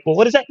kind of like, well,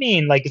 what does that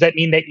mean? Like, does that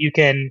mean that you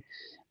can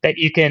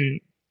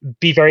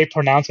be very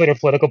pronounced with your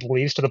political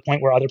beliefs to the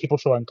point where other people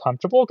feel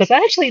uncomfortable? Because I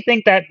actually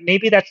think that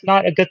maybe that's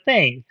not a good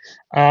thing.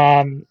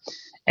 Um,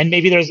 and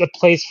maybe there's a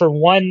place for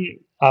one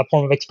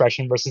form of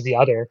expression versus the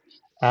other.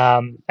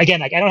 Again,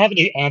 like, I don't have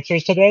any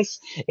answers to this.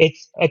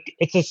 It's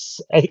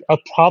a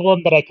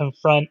problem that I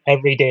confront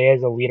every day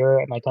as a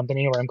leader at my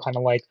company, where I'm kind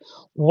of like,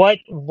 what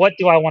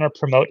do I want to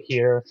promote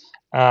here?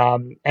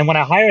 And when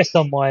I hire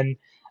someone,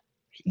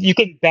 you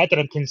can bet that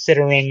I'm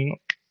considering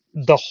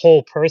the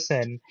whole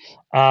person.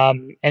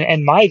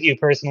 And my view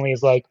personally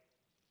is like,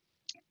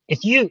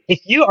 if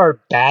you are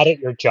bad at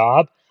your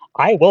job,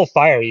 I will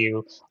fire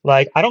you.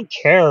 Like, I don't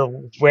care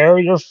where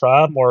you're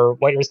from or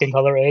what your skin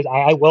color is.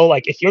 I will,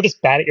 like, if you're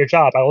just bad at your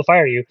job, I will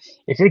fire you.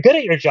 If you're good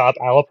at your job,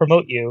 I will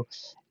promote you.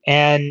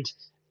 And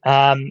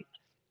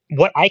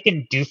what I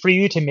can do for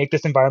you to make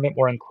this environment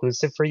more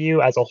inclusive for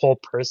you as a whole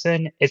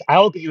person is I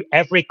will give you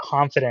every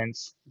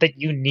confidence that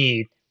you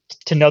need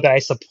to know that I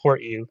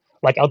support you.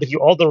 Like I'll give you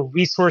all the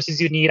resources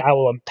you need. I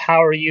will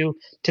empower you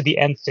to the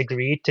nth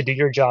degree to do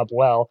your job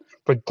well,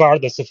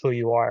 regardless of who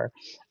you are.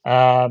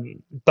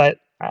 But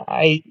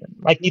I,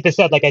 like Nita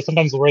said, like I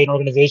sometimes worry in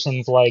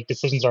organizations like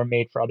decisions are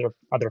made for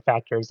other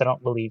factors that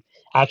don't really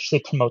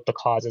actually promote the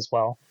cause as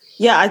well.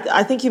 Yeah,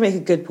 I think you make a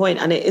good point,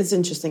 and it is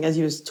interesting. As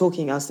you was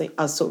talking, I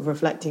was sort of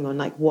reflecting on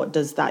like what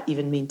does that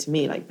even mean to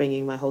me, like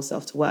bringing my whole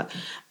self to work.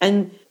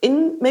 And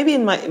in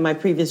my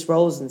previous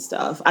roles and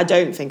stuff, I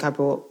don't think I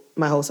brought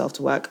my whole self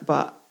to work,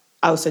 but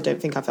I also don't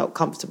think I felt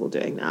comfortable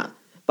doing that.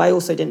 But I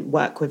also didn't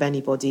work with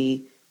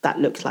anybody that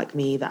looked like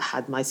me, that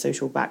had my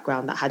social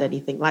background, that had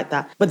anything like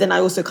that. But then I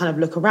also kind of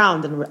look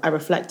around and I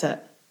reflect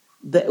at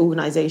the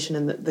organization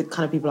and the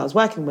kind of people I was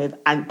working with,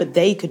 but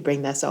they could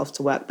bring their self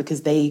to work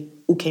because they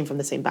all came from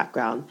the same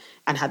background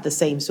and had the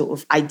same sort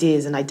of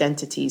ideas and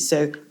identities.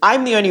 So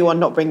I'm the only one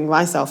not bringing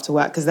myself to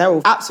work because they're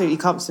all absolutely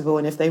comfortable.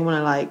 And if they want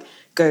to like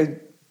go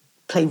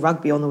play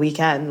rugby on the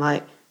weekend,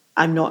 like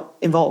I'm not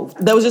involved.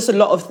 There was just a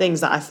lot of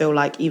things that I feel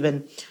like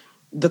even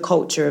the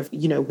culture of,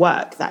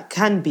 work that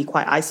can be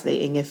quite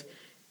isolating if,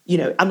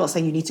 I'm not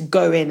saying you need to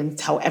go in and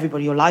tell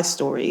everybody your life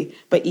story,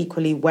 but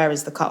equally, where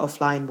is the cutoff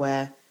line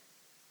where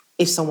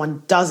if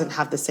someone doesn't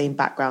have the same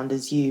background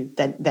as you,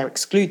 then they're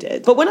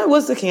excluded. But when I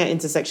was looking at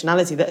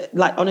intersectionality, that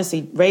like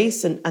honestly,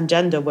 race and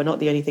gender were not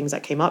the only things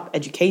that came up.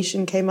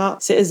 Education came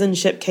up,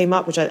 citizenship came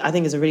up, which I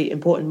think is a really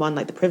important one.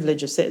 Like the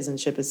privilege of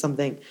citizenship is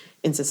something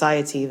in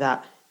society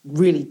that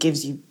really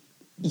gives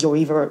you're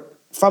either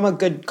from a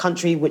good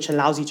country which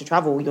allows you to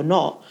travel, or you're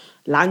not.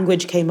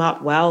 Language came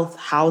up, wealth,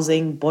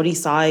 housing, body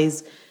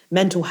size,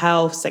 mental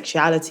health,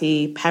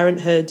 sexuality,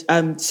 parenthood.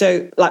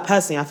 So like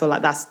personally, I feel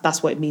like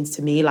that's what it means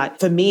to me. Like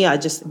for me,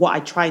 what I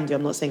try and do,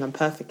 I'm not saying I'm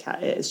perfect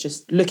at it. It's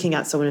just looking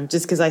at someone and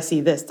just because I see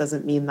this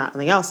doesn't mean that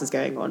something else is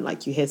going on.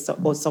 Like you hear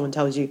or someone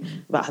tells you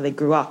about how they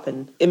grew up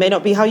and it may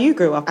not be how you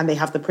grew up and they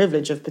have the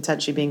privilege of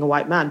potentially being a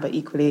white man, but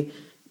equally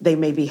they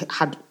maybe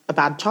had a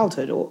bad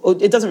childhood or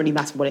it doesn't really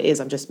matter what it is.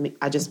 I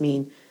just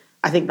mean,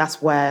 I think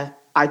that's where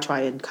I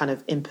try and kind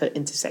of input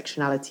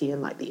intersectionality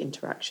and like the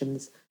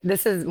interactions.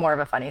 This is more of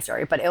a funny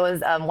story, but it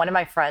was one of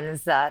my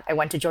friends that I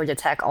went to Georgia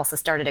Tech also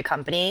started a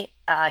company.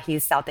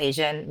 He's South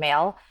Asian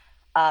male.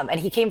 And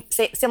he came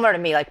similar to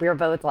me. Like we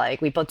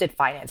both did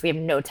finance. We have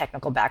no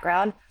technical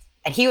background.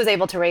 And he was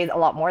able to raise a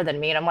lot more than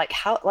me. And I'm like,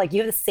 how, like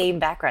you have the same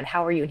background.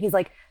 How are you? And he's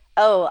like,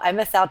 oh, I'm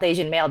a South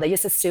Asian male. They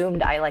just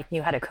assumed I like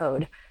knew how to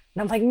code.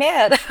 And I'm like,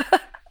 man,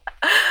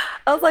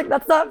 I was like,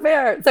 that's not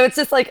fair. So it's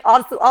just like,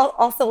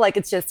 also like,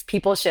 it's just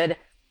people should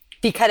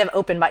be kind of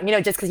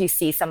open-minded, just because you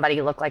see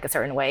somebody look like a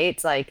certain way.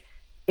 It's like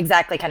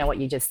exactly kind of what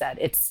you just said.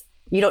 It's,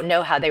 you don't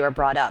know how they were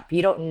brought up.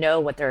 You don't know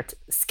what their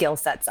skill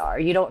sets are.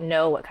 You don't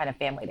know what kind of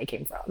family they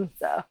came from.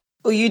 So.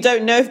 Or you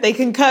don't know if they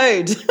can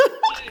code.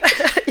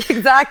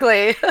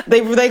 Exactly.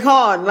 They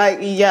can't. Like,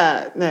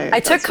 yeah, no. I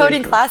took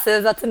coding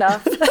classes. That's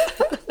enough.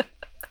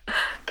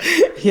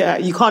 Yeah,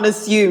 you can't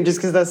assume just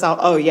because that's how,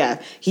 oh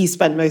yeah, he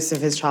spent most of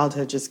his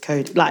childhood just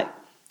coding. Like,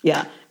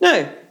 yeah,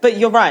 no, but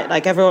you're right.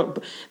 Like everyone,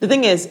 the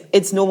thing is,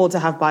 it's normal to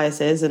have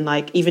biases. And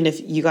like, even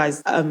if you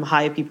guys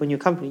hire people in your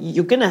company,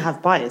 you're going to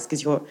have bias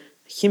because you're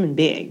a human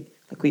being.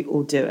 Like we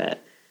all do it.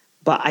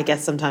 But I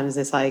guess sometimes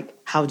it's like,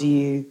 how do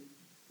you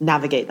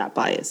navigate that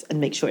bias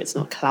and make sure it's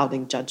not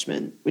clouding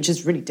judgment, which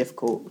is really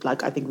difficult.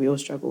 Like, I think we all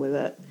struggle with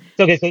it.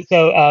 Okay,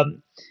 so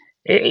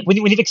when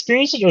you've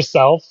experienced it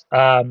yourself,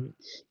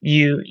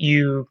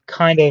 you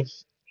kind of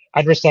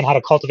understand how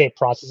to cultivate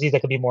processes that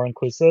can be more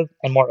inclusive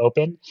and more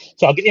open.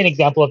 So I'll give you an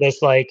example of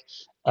this. Like,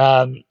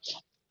 I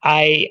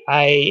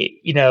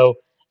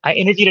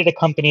interviewed at a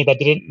company that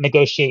didn't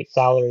negotiate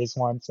salaries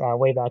once,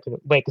 way back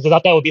because I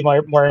thought that would be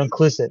more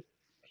inclusive.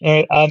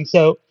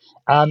 So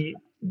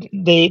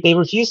they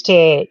refused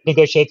to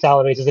negotiate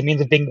salaries as a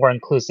means of being more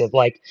inclusive.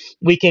 Like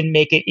we can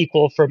make it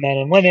equal for men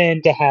and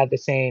women to have the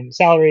same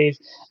salaries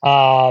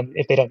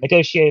if they don't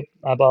negotiate,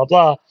 blah blah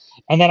blah.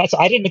 And then so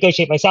I didn't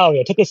negotiate my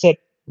salary. I took this at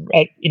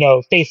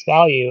face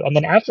value. And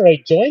then after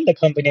I joined the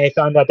company, I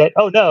found out that,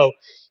 oh no,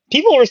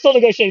 people were still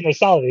negotiating their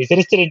salaries. They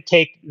just didn't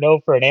take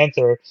no for an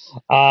answer.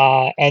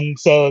 And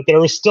so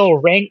there was still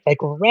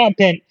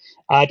rampant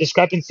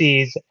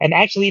discrepancies, and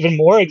actually even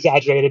more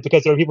exaggerated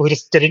because there were people who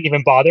just didn't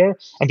even bother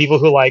and people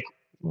who like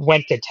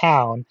went to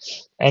town.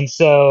 And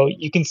so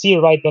you can see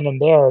right then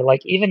and there,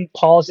 like even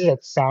policies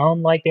that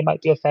sound like they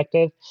might be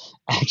effective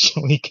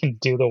actually can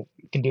do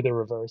the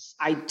reverse.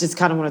 I just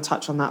kind of want to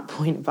touch on that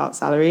point about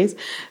salaries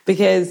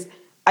because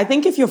I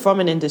think if you're from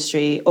an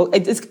industry, or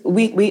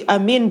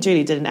me and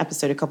Julie did an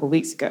episode a couple of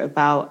weeks ago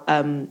about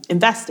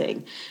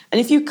investing,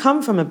 and if you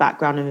come from a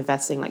background of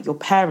investing, like your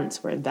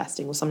parents were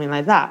investing or something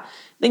like that,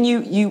 then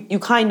you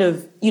kind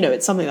of,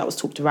 it's something that was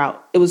talked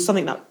about. It was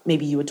something that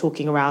maybe you were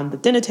talking around the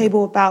dinner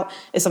table about.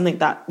 It's something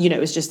that,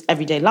 is just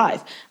everyday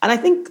life. And I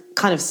think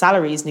kind of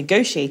salaries,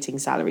 negotiating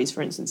salaries,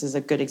 for instance, is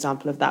a good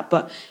example of that.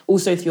 But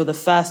also if you're the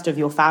first of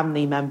your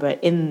family member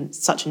in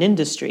such an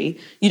industry,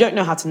 you don't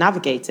know how to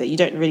navigate it. You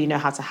don't really know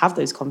how to have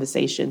those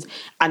conversations.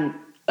 And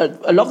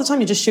a lot of the time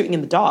you're just shooting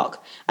in the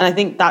dark. And I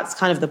think that's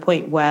kind of the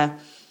point where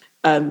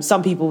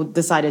some people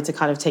decided to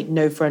kind of take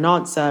no for an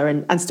answer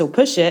and still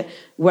push it.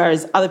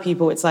 Whereas other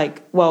people, it's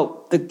like,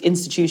 well, the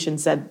institution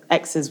said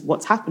X is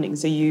what's happening.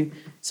 So you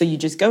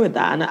just go with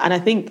that. And I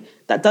think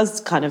that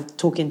does kind of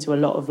talk into a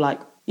lot of like,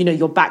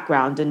 your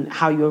background and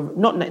how you're,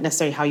 not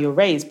necessarily how you're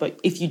raised, but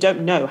if you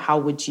don't know, how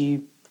would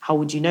you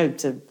know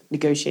to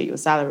negotiate your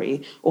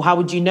salary? Or how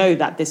would you know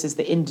that this is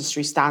the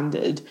industry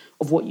standard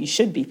of what you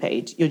should be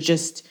paid? You're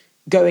just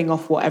going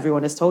off what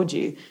everyone has told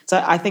you.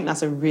 So I think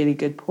that's a really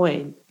good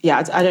point.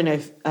 Yeah, I don't know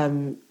if,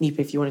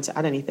 Nipa, if you wanted to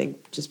add anything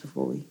just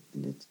before we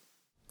ended.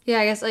 Yeah,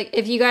 I guess like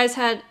if you guys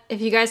had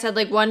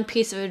like one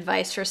piece of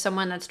advice for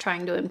someone that's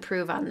trying to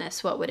improve on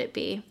this, what would it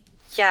be?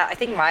 Yeah, I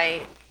think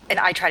and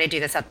I try to do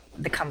this at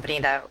the company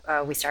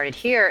that we started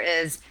here,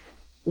 is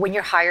when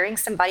you're hiring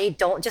somebody,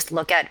 don't just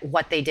look at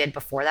what they did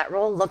before that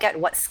role. Look at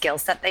what skill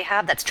set they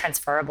have that's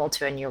transferable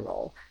to a new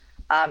role.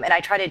 And I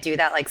try to do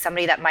that, like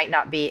somebody that might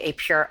not be a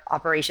pure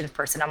operations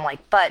person. I'm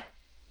like, but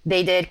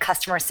they did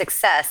customer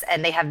success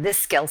and they have this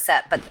skill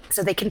set, but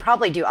so they can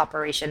probably do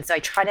operations. So I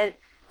try to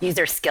use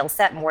their skill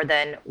set more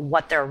than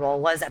what their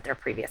role was at their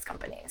previous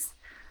companies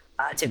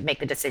to make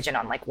the decision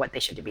on like what they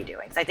should be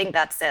doing. So I think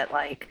that's it.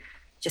 Like,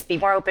 just be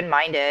more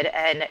open-minded.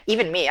 And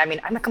even me, I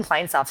mean, I'm a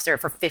compliance officer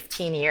for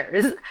 15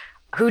 years.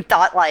 Who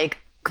thought like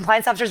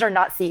compliance officers are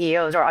not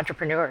CEOs or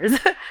entrepreneurs?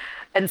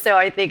 And so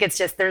I think it's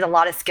just, there's a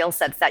lot of skill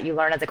sets that you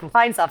learn as a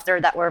compliance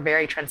officer that were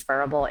very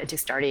transferable into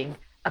starting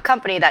a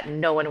company that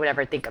no one would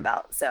ever think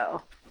about.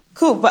 So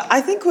cool. But I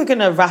think we're going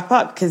to wrap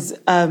up because,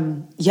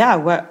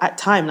 we're at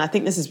time. And I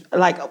think this is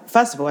like,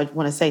 first of all, I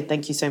want to say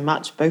thank you so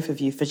much, both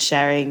of you, for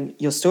sharing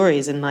your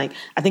stories. And like,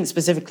 I think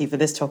specifically for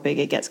this topic,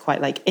 it gets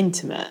quite like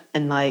intimate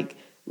and like,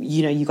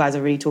 you guys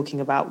are really talking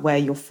about where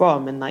you're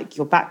from and like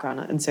your background.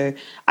 And so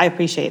I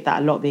appreciate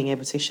that a lot, being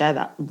able to share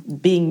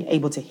that, being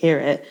able to hear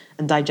it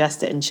and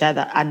digest it and share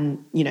that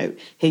and,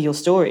 hear your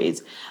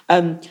stories.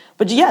 But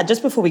yeah,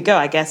 just before we go,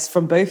 I guess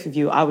from both of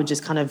you, I would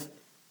just kind of,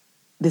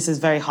 this is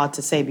very hard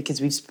to say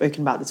because we've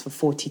spoken about this for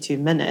 42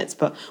 minutes,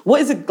 but what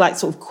is a like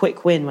sort of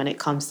quick win when it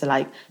comes to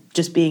like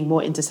just being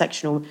more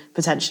intersectional,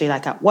 potentially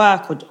like at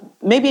work or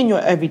maybe in your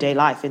everyday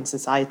life in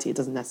society? It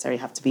doesn't necessarily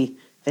have to be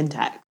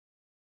fintech.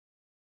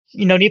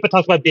 Nipa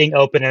talks about being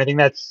open, and I think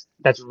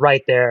that's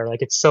right there.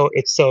 Like it's so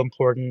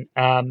important,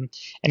 and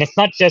it's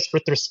not just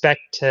with respect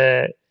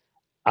to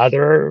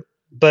other,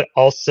 but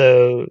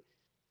also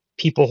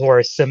people who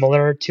are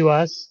similar to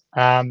us.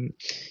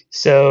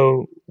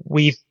 So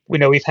we've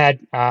had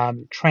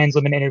trans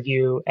women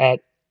interview at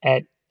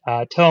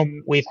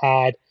Tome. We've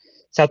had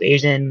South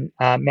Asian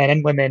men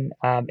and women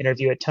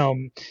interview at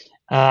Tome.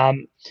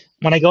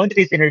 When I go into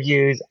these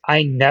interviews,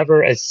 I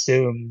never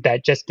assume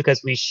that just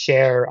because we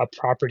share a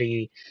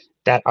property,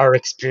 that our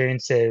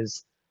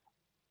experiences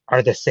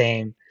are the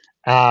same.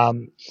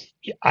 Um,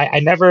 I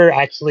never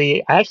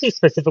actually, I actually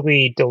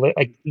specifically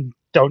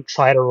don't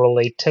try to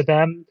relate to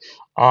them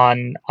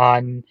on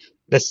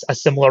this a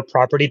similar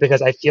property,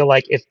 because I feel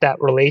like if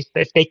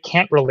they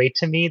can't relate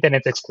to me, then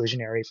it's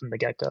exclusionary from the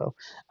get-go.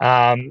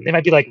 They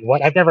might be like,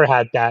 "What? I've never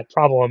had that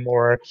problem,"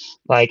 or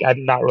like,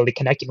 "I'm not really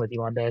connecting with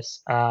you on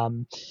this."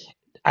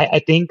 I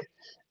think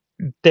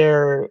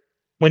there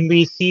when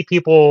we see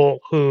people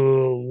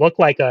who look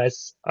like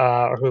us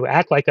or who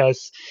act like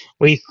us,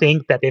 we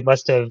think that they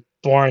must have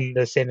borne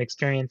the same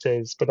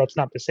experiences, but that's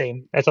not the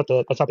same. That's not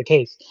the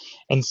case.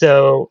 And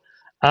so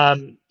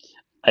um,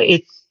 I'm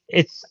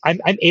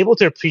able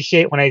to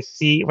appreciate when I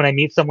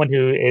meet someone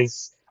who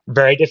is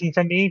very different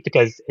from me,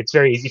 because it's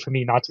very easy for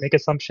me not to make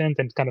assumptions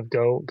and kind of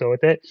go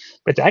with it.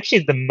 But it's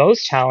actually the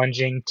most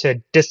challenging to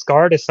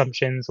discard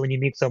assumptions when you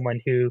meet someone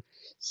who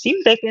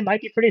seems like they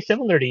might be pretty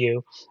similar to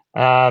you,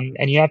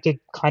 and you have to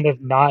kind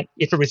of not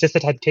you have to resist the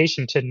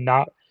temptation to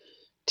not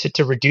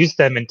to reduce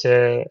them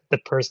into the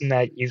person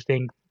that you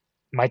think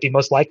might be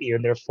most like you,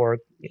 and therefore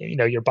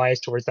you're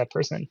biased towards that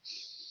person.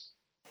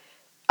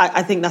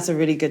 I think that's a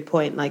really good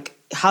point. Like,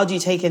 how do you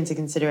take into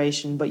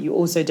consideration, but you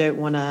also don't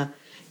want to,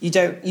 you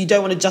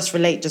don't want to just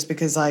relate just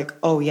because like,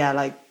 oh yeah,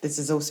 like this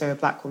is also a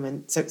Black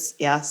woman. So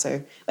yeah,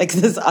 so like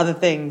there's other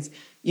things,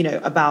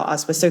 about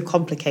us. We're so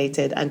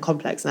complicated and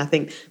complex. And I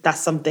think that's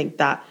something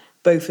that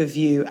both of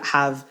you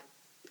have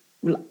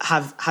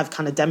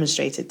kind of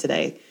demonstrated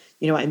today.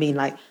 You know what I mean?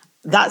 Like,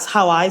 that's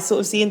how I sort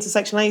of see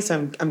intersectionality.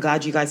 So I'm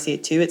glad you guys see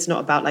it too. It's not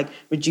about like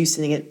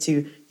reducing it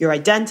to your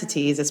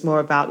identities. It's more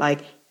about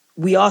like,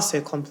 we are so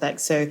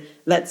complex. So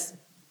let's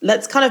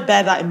kind of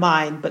bear that in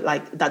mind, but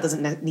like that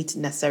doesn't need to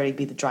necessarily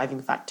be the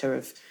driving factor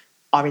of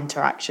our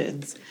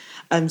interactions.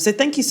 So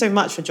thank you so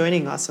much for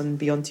joining us on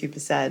Beyond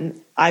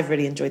 2%. I've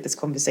really enjoyed this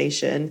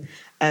conversation.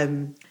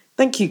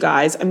 Thank you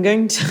guys.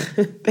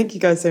 Thank you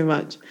guys so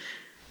much.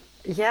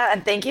 Yeah,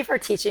 and thank you for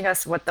teaching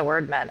us what the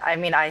word meant. I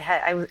mean,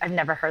 I've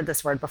never heard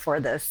this word before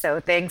this, so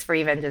thanks for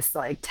even just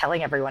like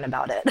telling everyone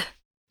about it.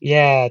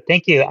 Yeah,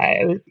 thank you.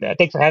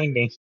 Thanks for having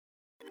me.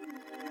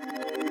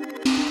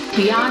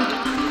 Beyond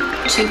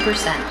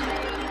 2%.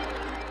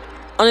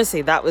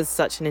 Honestly, that was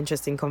such an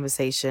interesting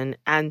conversation.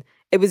 And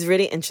it was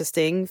really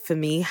interesting for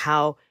me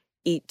how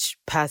each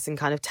person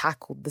kind of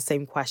tackled the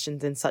same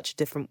questions in such a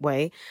different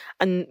way.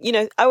 And,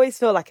 I always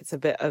feel like it's a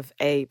bit of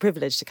a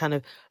privilege to kind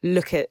of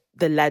look at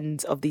the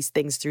lens of these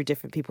things through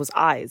different people's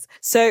eyes.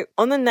 So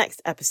on the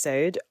next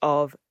episode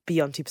of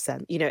Beyond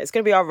 2%, it's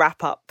going to be our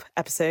wrap up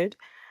episode.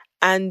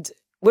 And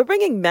we're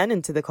bringing men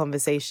into the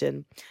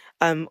conversation.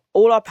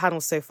 All our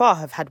panels so far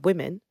have had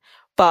women,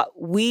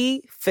 but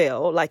we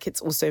feel like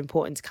it's also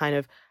important to kind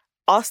of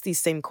ask these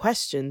same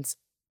questions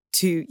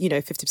to,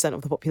 50%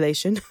 of the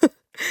population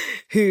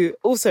who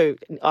also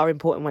are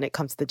important when it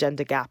comes to the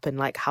gender gap and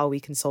like how we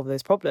can solve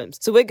those problems.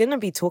 So we're going to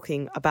be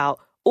talking about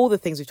all the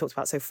things we've talked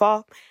about so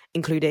far,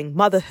 including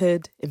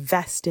motherhood,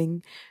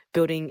 investing,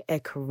 building a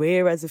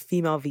career as a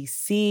female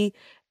VC,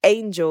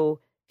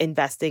 angel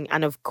investing,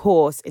 and of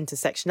course,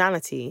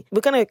 intersectionality.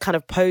 We're going to kind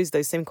of pose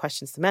those same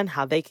questions to men,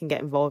 how they can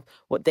get involved,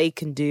 what they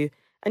can do,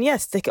 and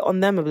yes, stick it on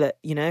them a bit,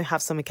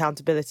 have some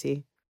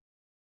accountability.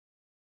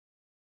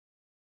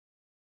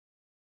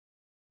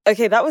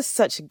 Okay, that was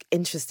such an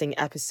interesting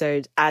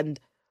episode. And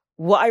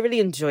what I really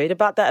enjoyed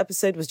about that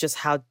episode was just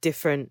how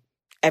different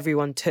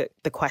everyone took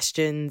the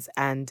questions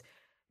and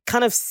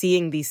kind of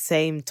seeing these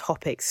same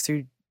topics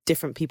through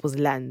different people's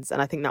lens.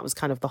 And I think that was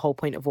kind of the whole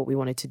point of what we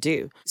wanted to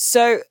do.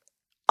 So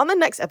on the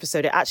next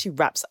episode, it actually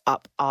wraps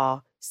up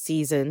our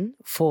season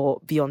for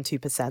Beyond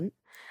 2%.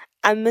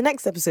 And the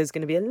next episode is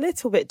going to be a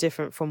little bit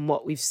different from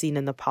what we've seen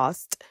in the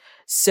past.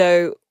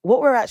 So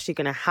what we're actually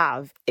going to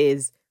have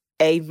is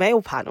a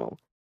male panel.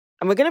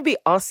 And we're going to be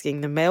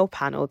asking the male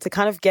panel to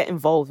kind of get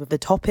involved with the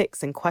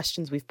topics and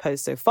questions we've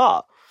posed so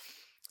far.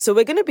 So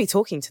we're going to be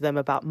talking to them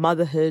about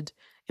motherhood,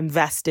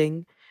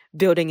 investing,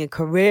 building a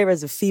career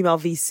as a female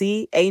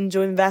VC,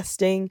 angel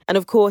investing, and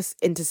of course,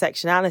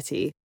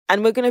 intersectionality.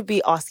 And we're going to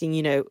be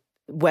asking,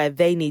 where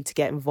they need to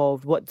get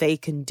involved, what they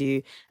can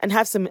do, and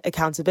have some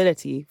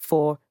accountability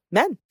for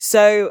men.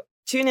 So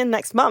tune in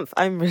next month.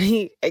 I'm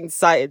really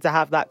excited to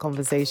have that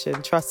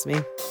conversation. Trust me.